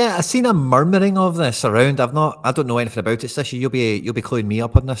 Oh yeah, I've seen a murmuring of this around. I don't know anything about it, Sissy. You'll be cluing me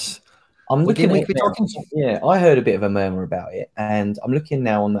up on this. I'm What looking game at week it we now. talking? Yeah, I heard a bit of a murmur about it, and I'm looking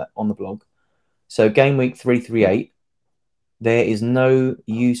now on the blog. So game week 338, there is no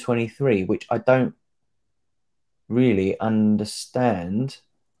U23, which I don't really understand.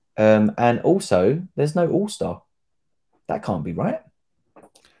 And also, there's no All Star. That can't be right.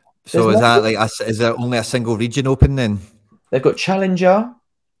 There's So is no. that like is there only a single region open then? They've got Challenger.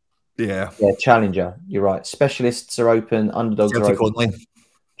 Yeah. Yeah, Challenger. You're right. Specialists are open. Underdogs are Celtic open. only.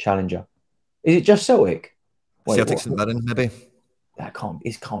 Challenger. Is it just Celtic? Wait, Celtic what? St Mirren, maybe. That can't.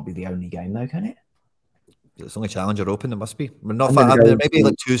 It can't be the only game, though, can it? It's only Challenger open, it must be. We're not I'm going to there go may be to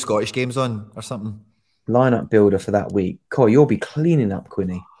like 2 Scottish games on or something. lineup builder for that week. Cool, you'll be cleaning up,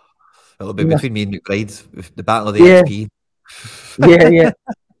 Quinny. It'll be You must. between me and McBride, with the battle of the Yeah, XP. yeah.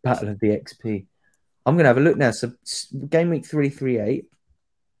 Battle of the XP. I'm going to have a look now. So game week 338.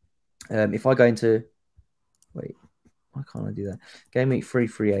 If I go into wait, why can't I do that? Game week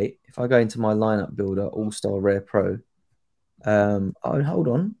 338. If I go into my lineup builder, All Star Rare Pro. Oh, hold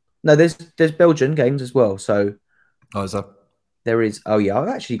on. No, there's Belgian games as well. So Oh, is there? there is. Oh yeah, I've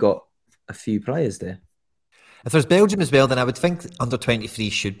actually got a few players there. If there's Belgium as well, then I would think under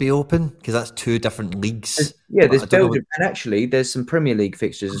 23 should be open because that's 2 different leagues. But There's I don't know. Belgium, and actually there's some Premier League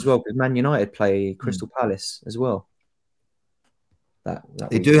fixtures as well because Man United play Hmm. Crystal Palace as well. That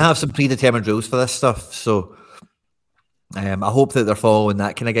They do weekend. have some predetermined rules for this stuff, so I hope that they're following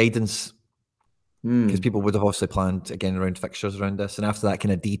that kind of guidance because people would have obviously planned again around fixtures around this, and after that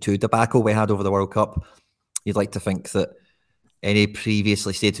kind of D2 debacle we had over the World Cup, you'd like to think that any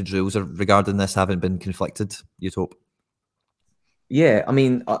previously stated rules regarding this haven't been conflicted. You'd hope. Yeah, I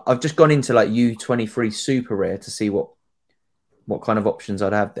mean, I've just gone into like U23 Super Rare to see what kind of options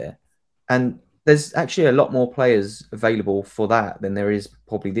I'd have there, and there's actually a lot more players available for that than there is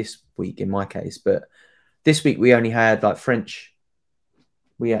probably this week in my case. But this week we only had like French.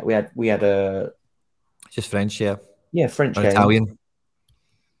 We had a Just French, yeah. French Or game. Italian.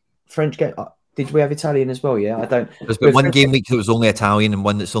 French game. Did we have Italian as well? Yeah, I don't. There's been one French, game week that was only Italian and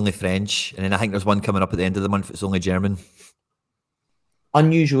one that's only French, and then I think there's one coming up at the end of the month that's only German.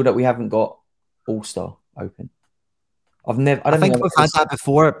 unusual that we haven't got All Star open. I don't I think think I've we've ever had that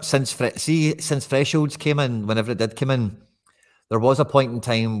before since Thresholds came in. Whenever it did come in, there was a point in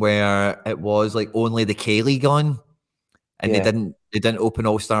time where it was like only the K League on, and Yeah. they didn't open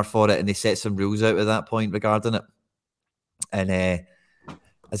All Star for it, and they set some rules out at that point regarding it. And I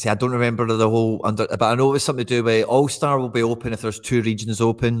say I don't remember the whole under, but I know it was something to do with All Star will be open if there's 2 regions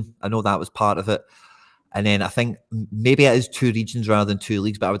open. I know that was part of it. And then I think maybe it is 2 regions rather than 2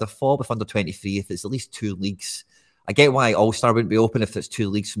 leagues, but I would have thought with under 23 if it's at least 2 leagues. I get why All Star wouldn't be open if it's 2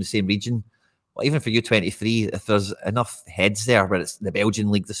 leagues from the same region. Well, even for U23, if there's enough heads there where it's the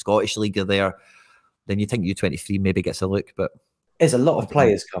Belgian league, the Scottish league are there, then you think U23 maybe gets a look. But There's a lot of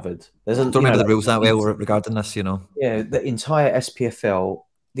players covered. There's a I don't remember the rules that well regarding this, you know. Yeah, the entire SPFL,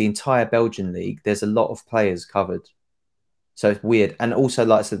 the entire Belgian league, there's a lot of players covered. So it's weird. And also,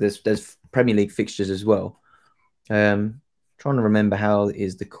 like I said, there's Premier League fixtures as well. Trying to remember how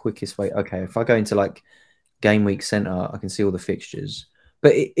is the quickest way. Okay, if I go into like Game Week Center, I can see all the fixtures.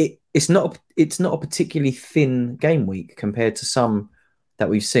 But it's not a particularly thin game week compared to some that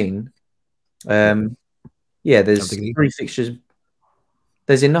we've seen. Yeah, there's 3 fixtures.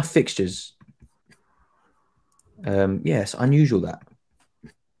 There's enough fixtures Yes, unusual that.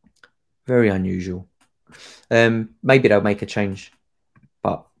 Very unusual. Maybe they'll make a change,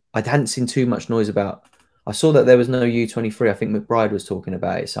 but I hadn't seen too much noise about. I saw that there was no U23. I think McBride was talking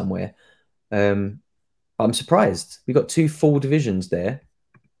about it somewhere. I'm surprised. We got 2 full divisions there,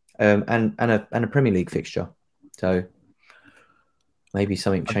 and a Premier League fixture. So maybe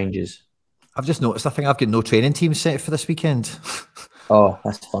something changes. I've just noticed. I think I've got no training team set for this weekend. Oh,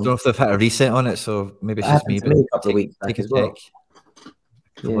 that's fun. Don't know if they've had a reset on it, so maybe it's just me. But a couple of weeks back as well. A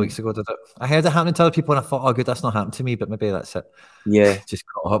couple of weeks ago, did it? I heard it happening to other people, and I thought, oh, good, that's not happened to me, but maybe that's it. Yeah, just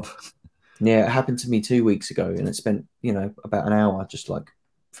caught up. Yeah, it happened to me 2 weeks ago, and it spent about an hour just like.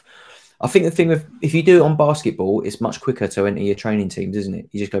 I think the thing with if you do it on basketball, it's much quicker to enter your training teams, isn't it?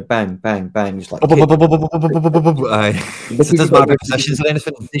 You just go bang, bang, bang, just like. It doesn't matter positions or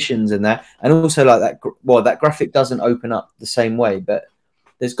anything. Positions and that, and also like that. Well, that graphic doesn't open up the same way, but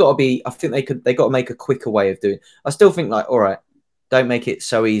there's got to be. I think they got to make a quicker way of doing. I still think like, all right, don't make it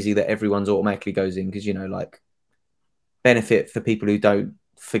so easy that everyone's automatically goes in because like benefit for people who don't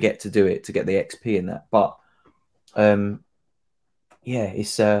forget to do it to get the XP in that. But yeah,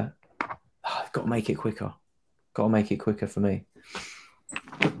 it's I've got to make it quicker. Got to make it quicker for me.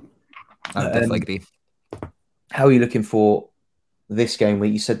 I definitely agree. How are you looking for this game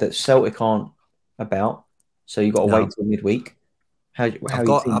week? You said that Celtic aren't about, so you got to wait till midweek. I've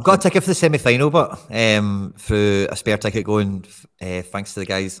got a ticket for the semi-final, but through a spare ticket going, thanks to the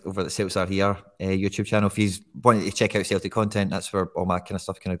guys over at Celtics Are Here YouTube channel. If you wanted to check out Celtic content, that's where all my kind of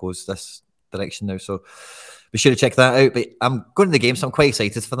stuff kind of goes this direction now. So be sure to check that out. But I'm going to the game, so I'm quite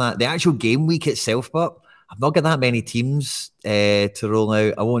excited for that. The actual game week itself, but I've not got that many teams to roll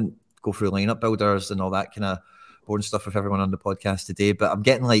out. I won't go through lineup builders and all that kind of boring stuff with everyone on the podcast today, but I'm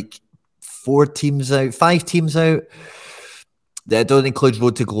getting like 5 teams out. That don't include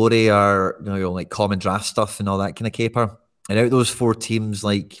Road to Glory or like common draft stuff and all that kind of caper. And out of those 4 teams,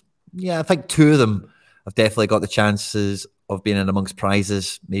 like I think 2 of them have definitely got the chances of being in amongst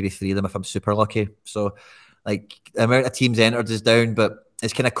prizes. Maybe 3 of them if I'm super lucky. So like the amount of teams entered is down, but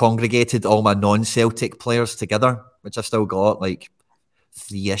it's kind of congregated all my non-Celtic players together, which I've still got like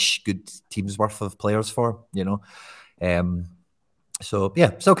 3-ish good teams worth of players for. So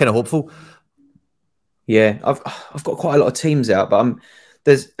yeah, still kind of hopeful. Yeah, I've got quite a lot of teams out, but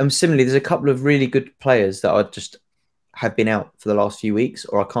similarly there's a couple of really good players that I just have been out for the last few weeks,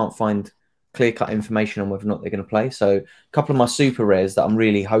 or I can't find clear-cut information on whether or not they're going to play. So a couple of my super rares that I'm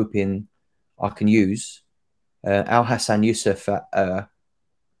really hoping I can use. Al Hassan Yusuf at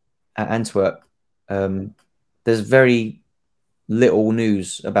Antwerp. There's very little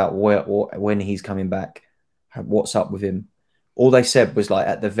news about when he's coming back, what's up with him. All they said was like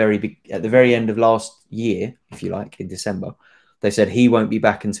at the very end of last year, if you like, in December, they said he won't be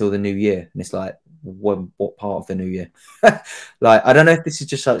back until the new year. And it's like, what part of the new year? Like, I don't know if this is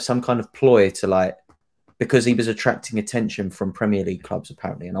just like some kind of ploy to like, because he was attracting attention from Premier League clubs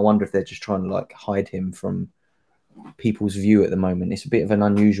apparently. And I wonder if they're just trying to like hide him from people's view at the moment. It's a bit of an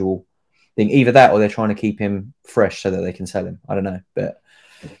unusual thing. Either that or they're trying to keep him fresh so that they can sell him. I don't know. But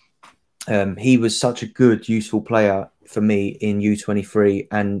he was such a good, useful player for me in U23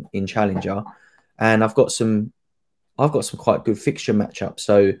 and in Challenger, and I've got some quite good fixture matchups.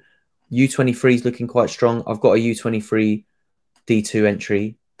 So U23 is looking quite strong. I've got a U23 D2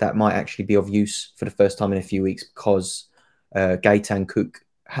 entry that might actually be of use for the first time in a few weeks because Gaetan Cook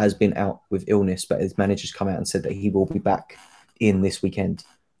has been out with illness, but his manager's come out and said that he will be back in this weekend.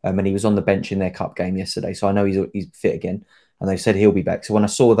 And he was on the bench in their cup game yesterday, so I know he's fit again. And they said he'll be back. So when I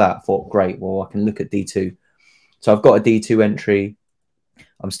saw that, I thought, great, well, I can look at D2. So I've got a D2 entry.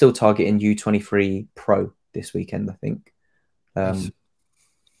 I'm still targeting U23 Pro this weekend, I think. Nice.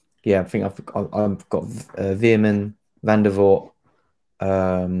 Yeah, I think I've got Veerman, Van der Voort,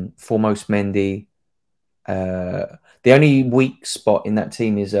 Foremost Mendy. The only weak spot in that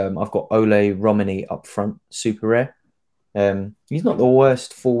team is I've got Ole Romani up front, super rare. He's not the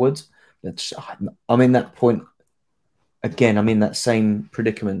worst forward. I'm in that point. Again, I'm in that same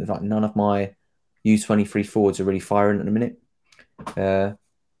predicament. Like none of my U23 forwards are really firing at the minute.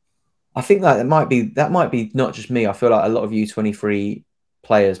 I think that might be not just me. I feel like a lot of U23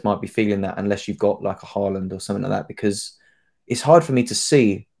 players might be feeling that unless you've got like a Haaland or something like that, because it's hard for me to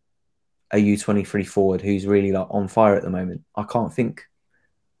see a U23 forward who's really like on fire at the moment. I can't think.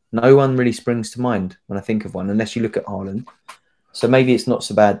 No one really springs to mind when I think of one, unless you look at Haaland. So maybe it's not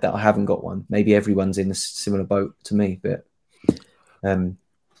so bad that I haven't got one. Maybe everyone's in a similar boat to me, but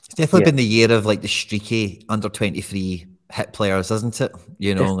it's definitely been the year of like the streaky under 23 hit players, isn't it?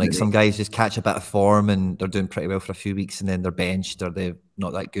 Definitely. Like some guys just catch a bit of form and they're doing pretty well for a few weeks and then they're benched or they're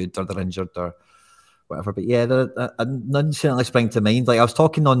not that good or they're injured or whatever. But yeah, none certainly spring to mind. Like I was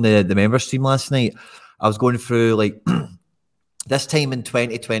talking on the member stream last night. I was going through like this time in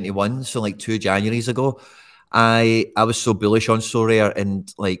 2021, so like 2 Januaries ago, I was so bullish on Sorare,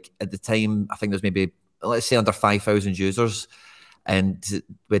 and like at the time, I think there's maybe, let's say, under 5,000 users, and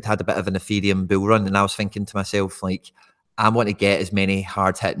we'd had a bit of an Ethereum bull run, and I was thinking to myself, like, I want to get as many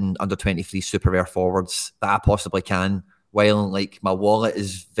hard hitting under 23 super rare forwards that I possibly can, while like my wallet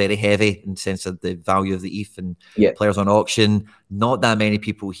is very heavy in the sense of the value of the ETH and players on auction. Not that many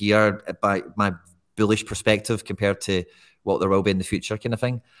people here, by my bullish perspective, compared to what there will be in the future, kind of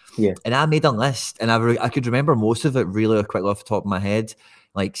thing. Yeah. And I made a list, and I could remember most of it really quickly off the top of my head,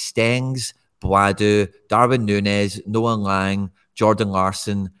 like Stengs, Boadu, Darwin Núñez, Noah Lang, Jordan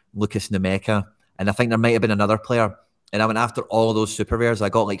Larson, Lucas Nemeka, and I think there might have been another player. And I went after all of those super rares. I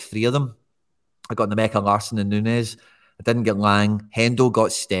got like 3 of them. I got Nemeka, Larson, and Núñez. I didn't get Lang. Hendo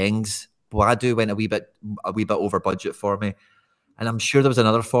got Stengs. Boadu went a wee bit over budget for me. And I'm sure there was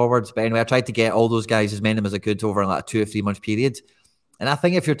another forward. But anyway, I tried to get all those guys, as many of them as I could, over like a 2 or 3 month period. And I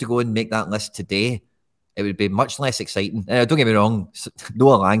think if you're to go and make that list today, it would be much less exciting. Don't get me wrong,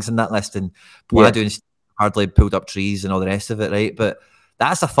 Noah Lang's in that list, and Boadu hardly pulled up trees and all the rest of it, right? But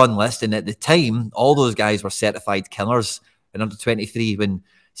that's a fun list. And at the time, all those guys were certified killers in under 23 when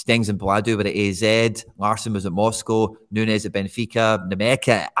Stengs and Boadu were at AZ, Larson was at Moscow, Núñez at Benfica, Nemeka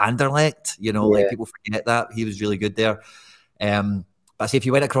at Anderlecht. You know, like people forget that. He was really good there. But see, if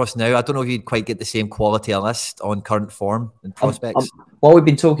you went across now, I don't know if you'd quite get the same quality of list on current form and prospects. While we've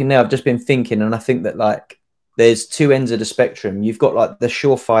been talking now, I've just been thinking, and I think that like there's 2 ends of the spectrum. You've got like the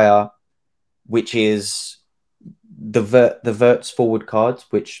surefire, which is the Verts forward cards,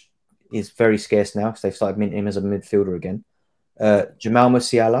 which is very scarce now because they've started minting him as a midfielder again. Jamal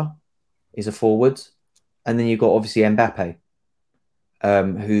Musiala is a forward, and then you've got obviously Mbappe,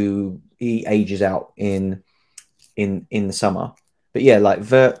 who he ages out in the summer. But yeah, like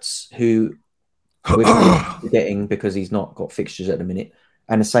Verts, who we're getting because he's not got fixtures at the minute,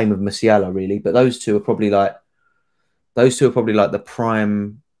 and the same with Musiala, really. But those two are probably like the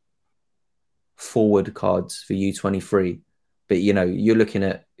prime forward cards for U23. But you know, you're looking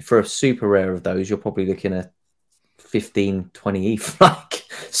at, for a super rare of those, you're probably looking at 15, 20 ETH, like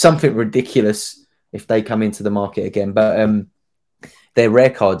something ridiculous if they come into the market again. But their rare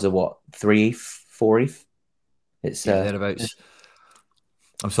cards are what, 3 ETH, 4 ETH? It's thereabouts.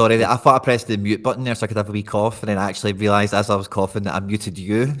 I'm sorry, I thought I pressed the mute button there so I could have a wee cough, and then I actually realised as I was coughing that I muted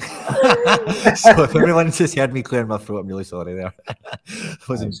you. So if everyone just heard me clearing my throat, I'm really sorry there.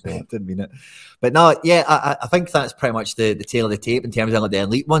 Didn't mean it. But no, yeah, I think that's pretty much the tail of the tape in terms of like the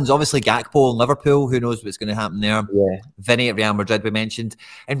elite ones. Obviously, Gakpo and Liverpool, who knows what's going to happen there. Yeah. Vinny at Real Madrid, we mentioned.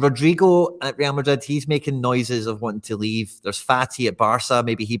 And Rodrigo at Real Madrid, he's making noises of wanting to leave. There's Fati at Barca.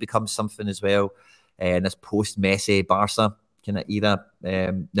 Maybe he becomes something as well in this post-Messi Barca kind of era.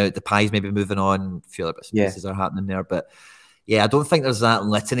 Now the Pies maybe moving on, a few other bits and pieces are happening there, but yeah, I don't think there's that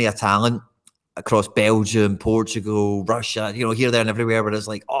litany of talent across Belgium, Portugal, Russia, you know, here, there, and everywhere, where there's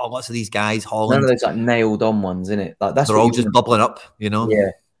like, oh, lots of these guys, Holland. None of those like nailed on ones, innit? Like that's they're all just bubbling up, you know. Yeah,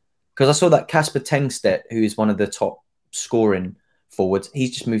 because I saw that Casper Tengstedt, who is one of the top scoring forwards,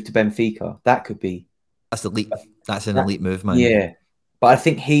 he's just moved to Benfica. That could be that's elite. That's an elite move, man. Yeah, but I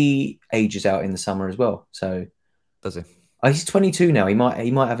think he ages out in the summer as well. So does he? He's 22 now. He might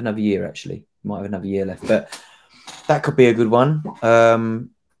have another year, actually. He might have another year left, but that could be a good one. Jukla,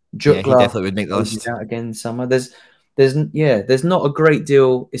 he definitely would make the list out again summer. There's not a great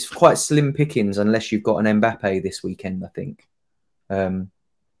deal. It's quite slim pickings unless you've got an Mbappe this weekend, I think.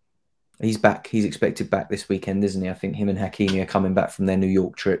 He's back. He's expected back this weekend, isn't he? I think him and Hakimi are coming back from their New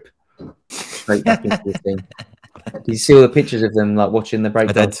York trip. Straight back into the thing. Did you see all the pictures of them like watching the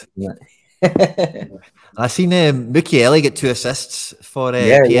breakdown? I did. I seen Mukiele get 2 assists for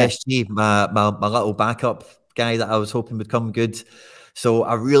PSG, my little backup guy that I was hoping would come good. So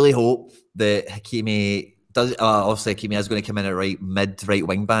I really hope that Hakimi does. Obviously, Hakimi is going to come in at right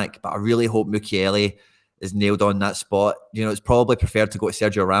wing back, but I really hope Mukiele is nailed on that spot. You know, it's probably preferred to go to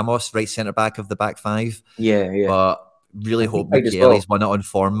Sergio Ramos, right centre back of the back 5. Yeah. But really hope Mukiele's won it on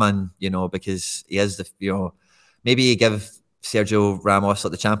form, man. You know, because he is maybe you give Sergio Ramos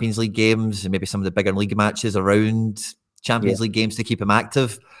like the Champions League games and maybe some of the bigger league matches around Champions League games to keep him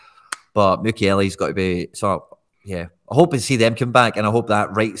active. But Mukiele's got to be I hope to see them come back, and I hope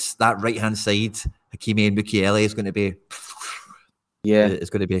that right hand side, Hakimi and Mukiele, is going to be it's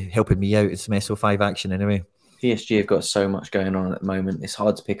going to be helping me out in some SO5 action anyway. PSG have got so much going on at the moment; it's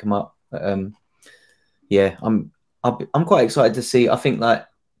hard to pick them up. But, I'm quite excited to see. I think like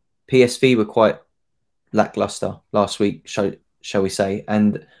PSV were quite lackluster last week, shall we say,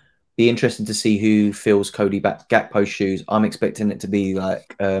 and Be interesting to see who fills Cody Gakpo's shoes. I'm expecting it to be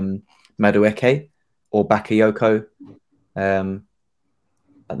like Madueke or Bakayoko.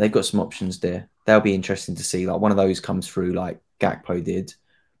 They've got some options there. They'll be interesting to see. Like one of those comes through like Gakpo did.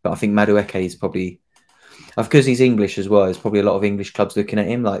 But I think Madueke is probably, because he's English as well, there's probably a lot of English clubs looking at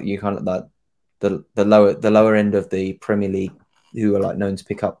him. Like you kind of like the lower end of the Premier League, who are like known to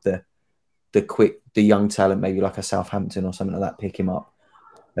pick up the young talent, maybe like a Southampton or something like that, pick him up.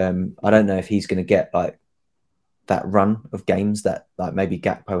 I don't know if he's going to get like that run of games that like maybe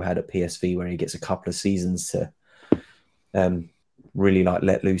Gakpo had at PSV, where he gets a couple of seasons to really like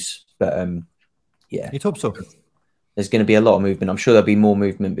let loose. But yeah, you'd hope so. There's going to be a lot of movement. I'm sure there'll be more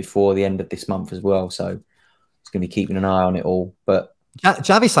movement before the end of this month as well. So it's going to be keeping an eye on it all. But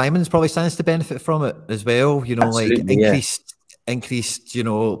Javi Simons probably stands to benefit from it as well. You know, like increased, you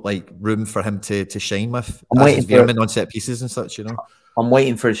know, like room for him to shine with. I'm waiting for him on set pieces and such. You know, I'm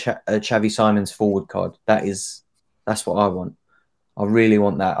waiting for a Xavi Simons forward card. That's what I want. I really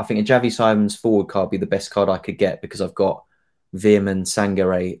want that. I think a Xavi Simons forward card would be the best card I could get, because I've got Veerman,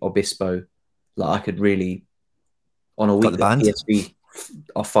 Sangare, Obispo. Like I could really, on a week that PSV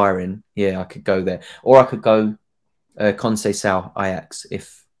are firing, yeah, I could go there. Or I could go Conceição, Ajax,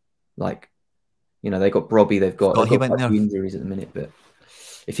 if like, you know, they got Brobbey, they've got a few injuries at the minute, but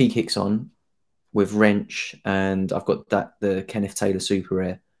if he kicks on with Wrench and I've got the Kenneth Taylor Super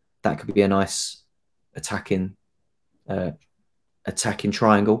Rare, that could be a nice attacking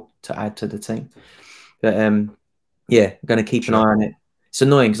triangle to add to the team. But yeah, I'm going to keep an eye on it. It's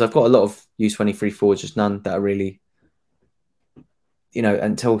annoying because I've got a lot of U23 forwards, just none that are really, you know,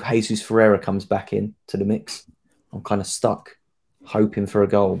 until Jesus Ferreira comes back in to the mix, I'm kind of stuck hoping for a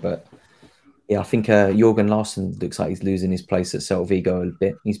goal. But yeah, I think Jorgen Larsson looks like he's losing his place at Celta Vigo a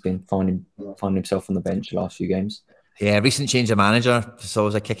bit. He's been finding himself on the bench the last few games. Yeah, recent change of manager. It's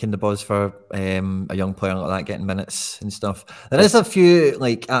always a kick in the buzz for a young player like that getting minutes and stuff. There is a few,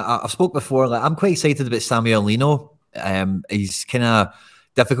 like I've spoke before, like I'm quite excited about Samuel Lino. He's kind of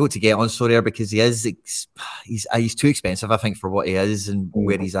difficult to get on so rare because he's too expensive, I think, for what he is and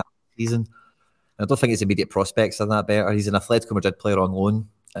where he's at this season. I don't think his immediate prospects are that better. He's an Atletico Madrid player on loan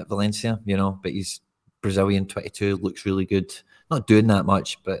at Valencia, you know, but he's Brazilian, 22, looks really good. Not doing that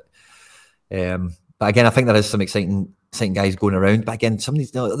much, but again, I think there is some exciting guys going around. But again,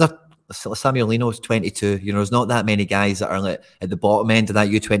 Samuel Lino's 22. You know, there's not that many guys that are like at the bottom end of that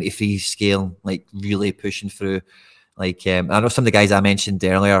U23 scale, like really pushing through. Like I know some of the guys I mentioned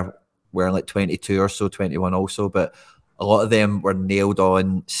earlier were like 22 or so, 21 also, but a lot of them were nailed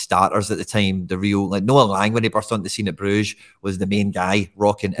on starters at the time. The real, like Noah Lang, when he burst onto the scene at Bruges, was the main guy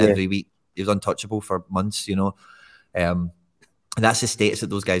rocking every week. He was untouchable for months, you know. And that's the status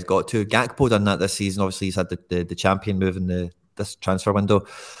that those guys got to. Gakpo done that this season. Obviously, he's had the champion move in this transfer window.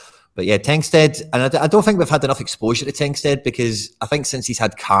 But yeah, Tengsted, and I don't think we've had enough exposure to Tengsted, because I think since he's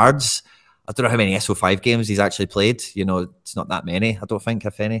had cards, I don't know how many SO5 games he's actually played. You know, it's not that many, I don't think,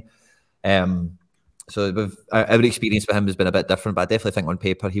 if any. So our experience with him has been a bit different, but I definitely think on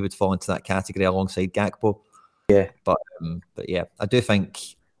paper he would fall into that category alongside Gakpo. Yeah. But yeah, I do think,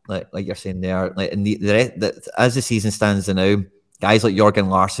 like you're saying there, like in as the season stands now, guys like Jorgen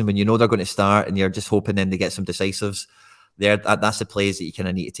Larsson, when you know they're going to start and you're just hoping then they get some decisives, that's the plays that you kind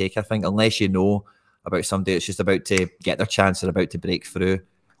of need to take, I think, unless you know about somebody that's just about to get their chance or about to break through,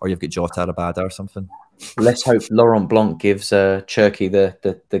 or you've got Jota or Abada or something. Let's hope Laurent Blanc gives Cherki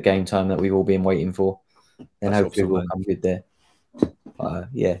the game time that we've all been waiting for. And hopefully we'll come good there.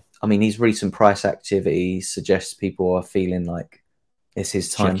 Yeah, I mean, his recent price activity suggests people are feeling like it's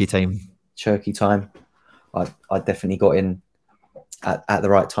his time. Cherki time. I definitely got in at the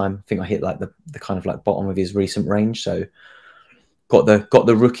right time. I think I hit like the kind of like bottom of his recent range. So got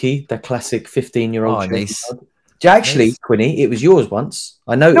the rookie, the classic 15-year-old. Oh, nice. Actually, nice. Quinny, it was yours once.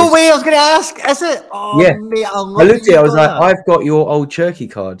 I noticed. No way, I was going to ask. Is it? Oh, yeah. Mate, I looked at it. I was like, I've got your old Cherki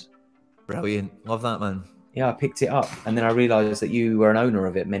card. Brilliant. Love that, man. Yeah, I picked it up, and then I realised that you were an owner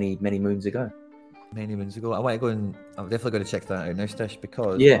of it many moons ago. Many moons ago. I want to go and I'm definitely going to check that out now, Stish,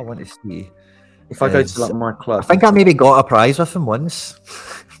 because I want to see. If I go to like my club, I think I maybe got a prize with him once.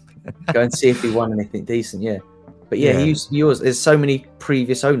 Go and see if he won anything decent. Yeah, but yeah, he used yours. There's so many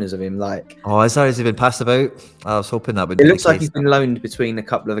previous owners of him. Like, has he been passed about? I was hoping that would. It looks like he's been loaned between a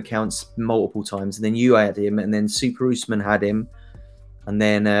couple of accounts multiple times, and then you had him, and then Super Usman had him, and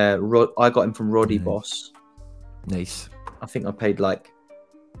then I got him from Roddy Boss. Nice. I think I paid like,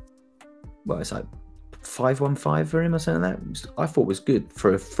 it's like 515 for him or something like that. I thought was good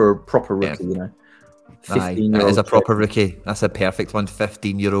for a proper rookie, you know. 15-year-old. That is a proper rookie. That's a perfect one.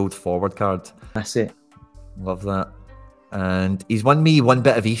 15-year-old forward card. That's it. Love that. And he's won me one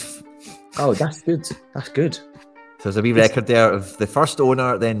bit of ETH Oh, that's good. That's good. So there's a wee record there of the first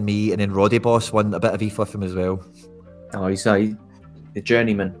owner, then me, and then Roddy Boss won a bit of ETH with him as well. Oh, he's the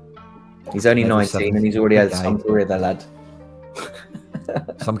journeyman. He's only Level 19 7. and he's already Good had guy. some career, there, lad.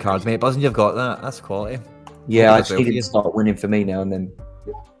 Some cards, mate. Buzzing you've got that. That's quality. Yeah, Hope I it does just well need for him you. to start winning for me now, and then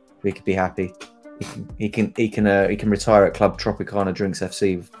we could be happy. He can retire at Club Tropicana Drinks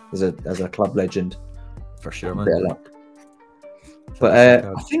FC as a club legend. For sure, Bit man. of luck. But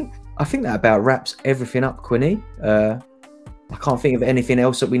I think that about wraps everything up, Quinny. I can't think of anything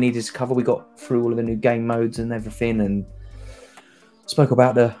else that we needed to cover. We got through all of the new game modes and everything, and spoke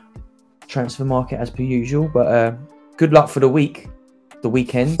about the transfer market as per usual. But good luck for the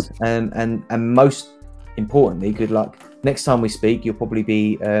weekend, and most importantly, good luck next time we speak. You'll probably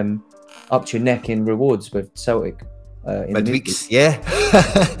be up to your neck in rewards with Celtic. In midweeks, yeah.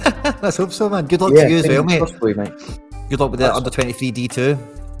 Let's hope so, man. Good luck to you as well, mate. You, mate. Good luck with the under 23 D2.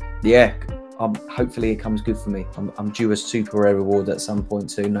 Yeah, hopefully it comes good for me. I'm due a super rare reward at some point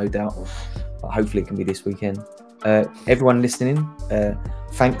soon, no doubt. But hopefully it can be this weekend. Everyone listening,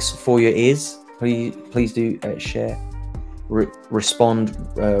 thanks for your ears. Please do share, respond,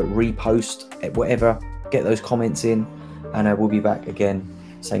 repost, whatever. Get those comments in, and we'll be back again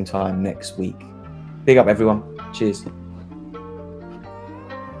same time next week. Big up, everyone. Cheers.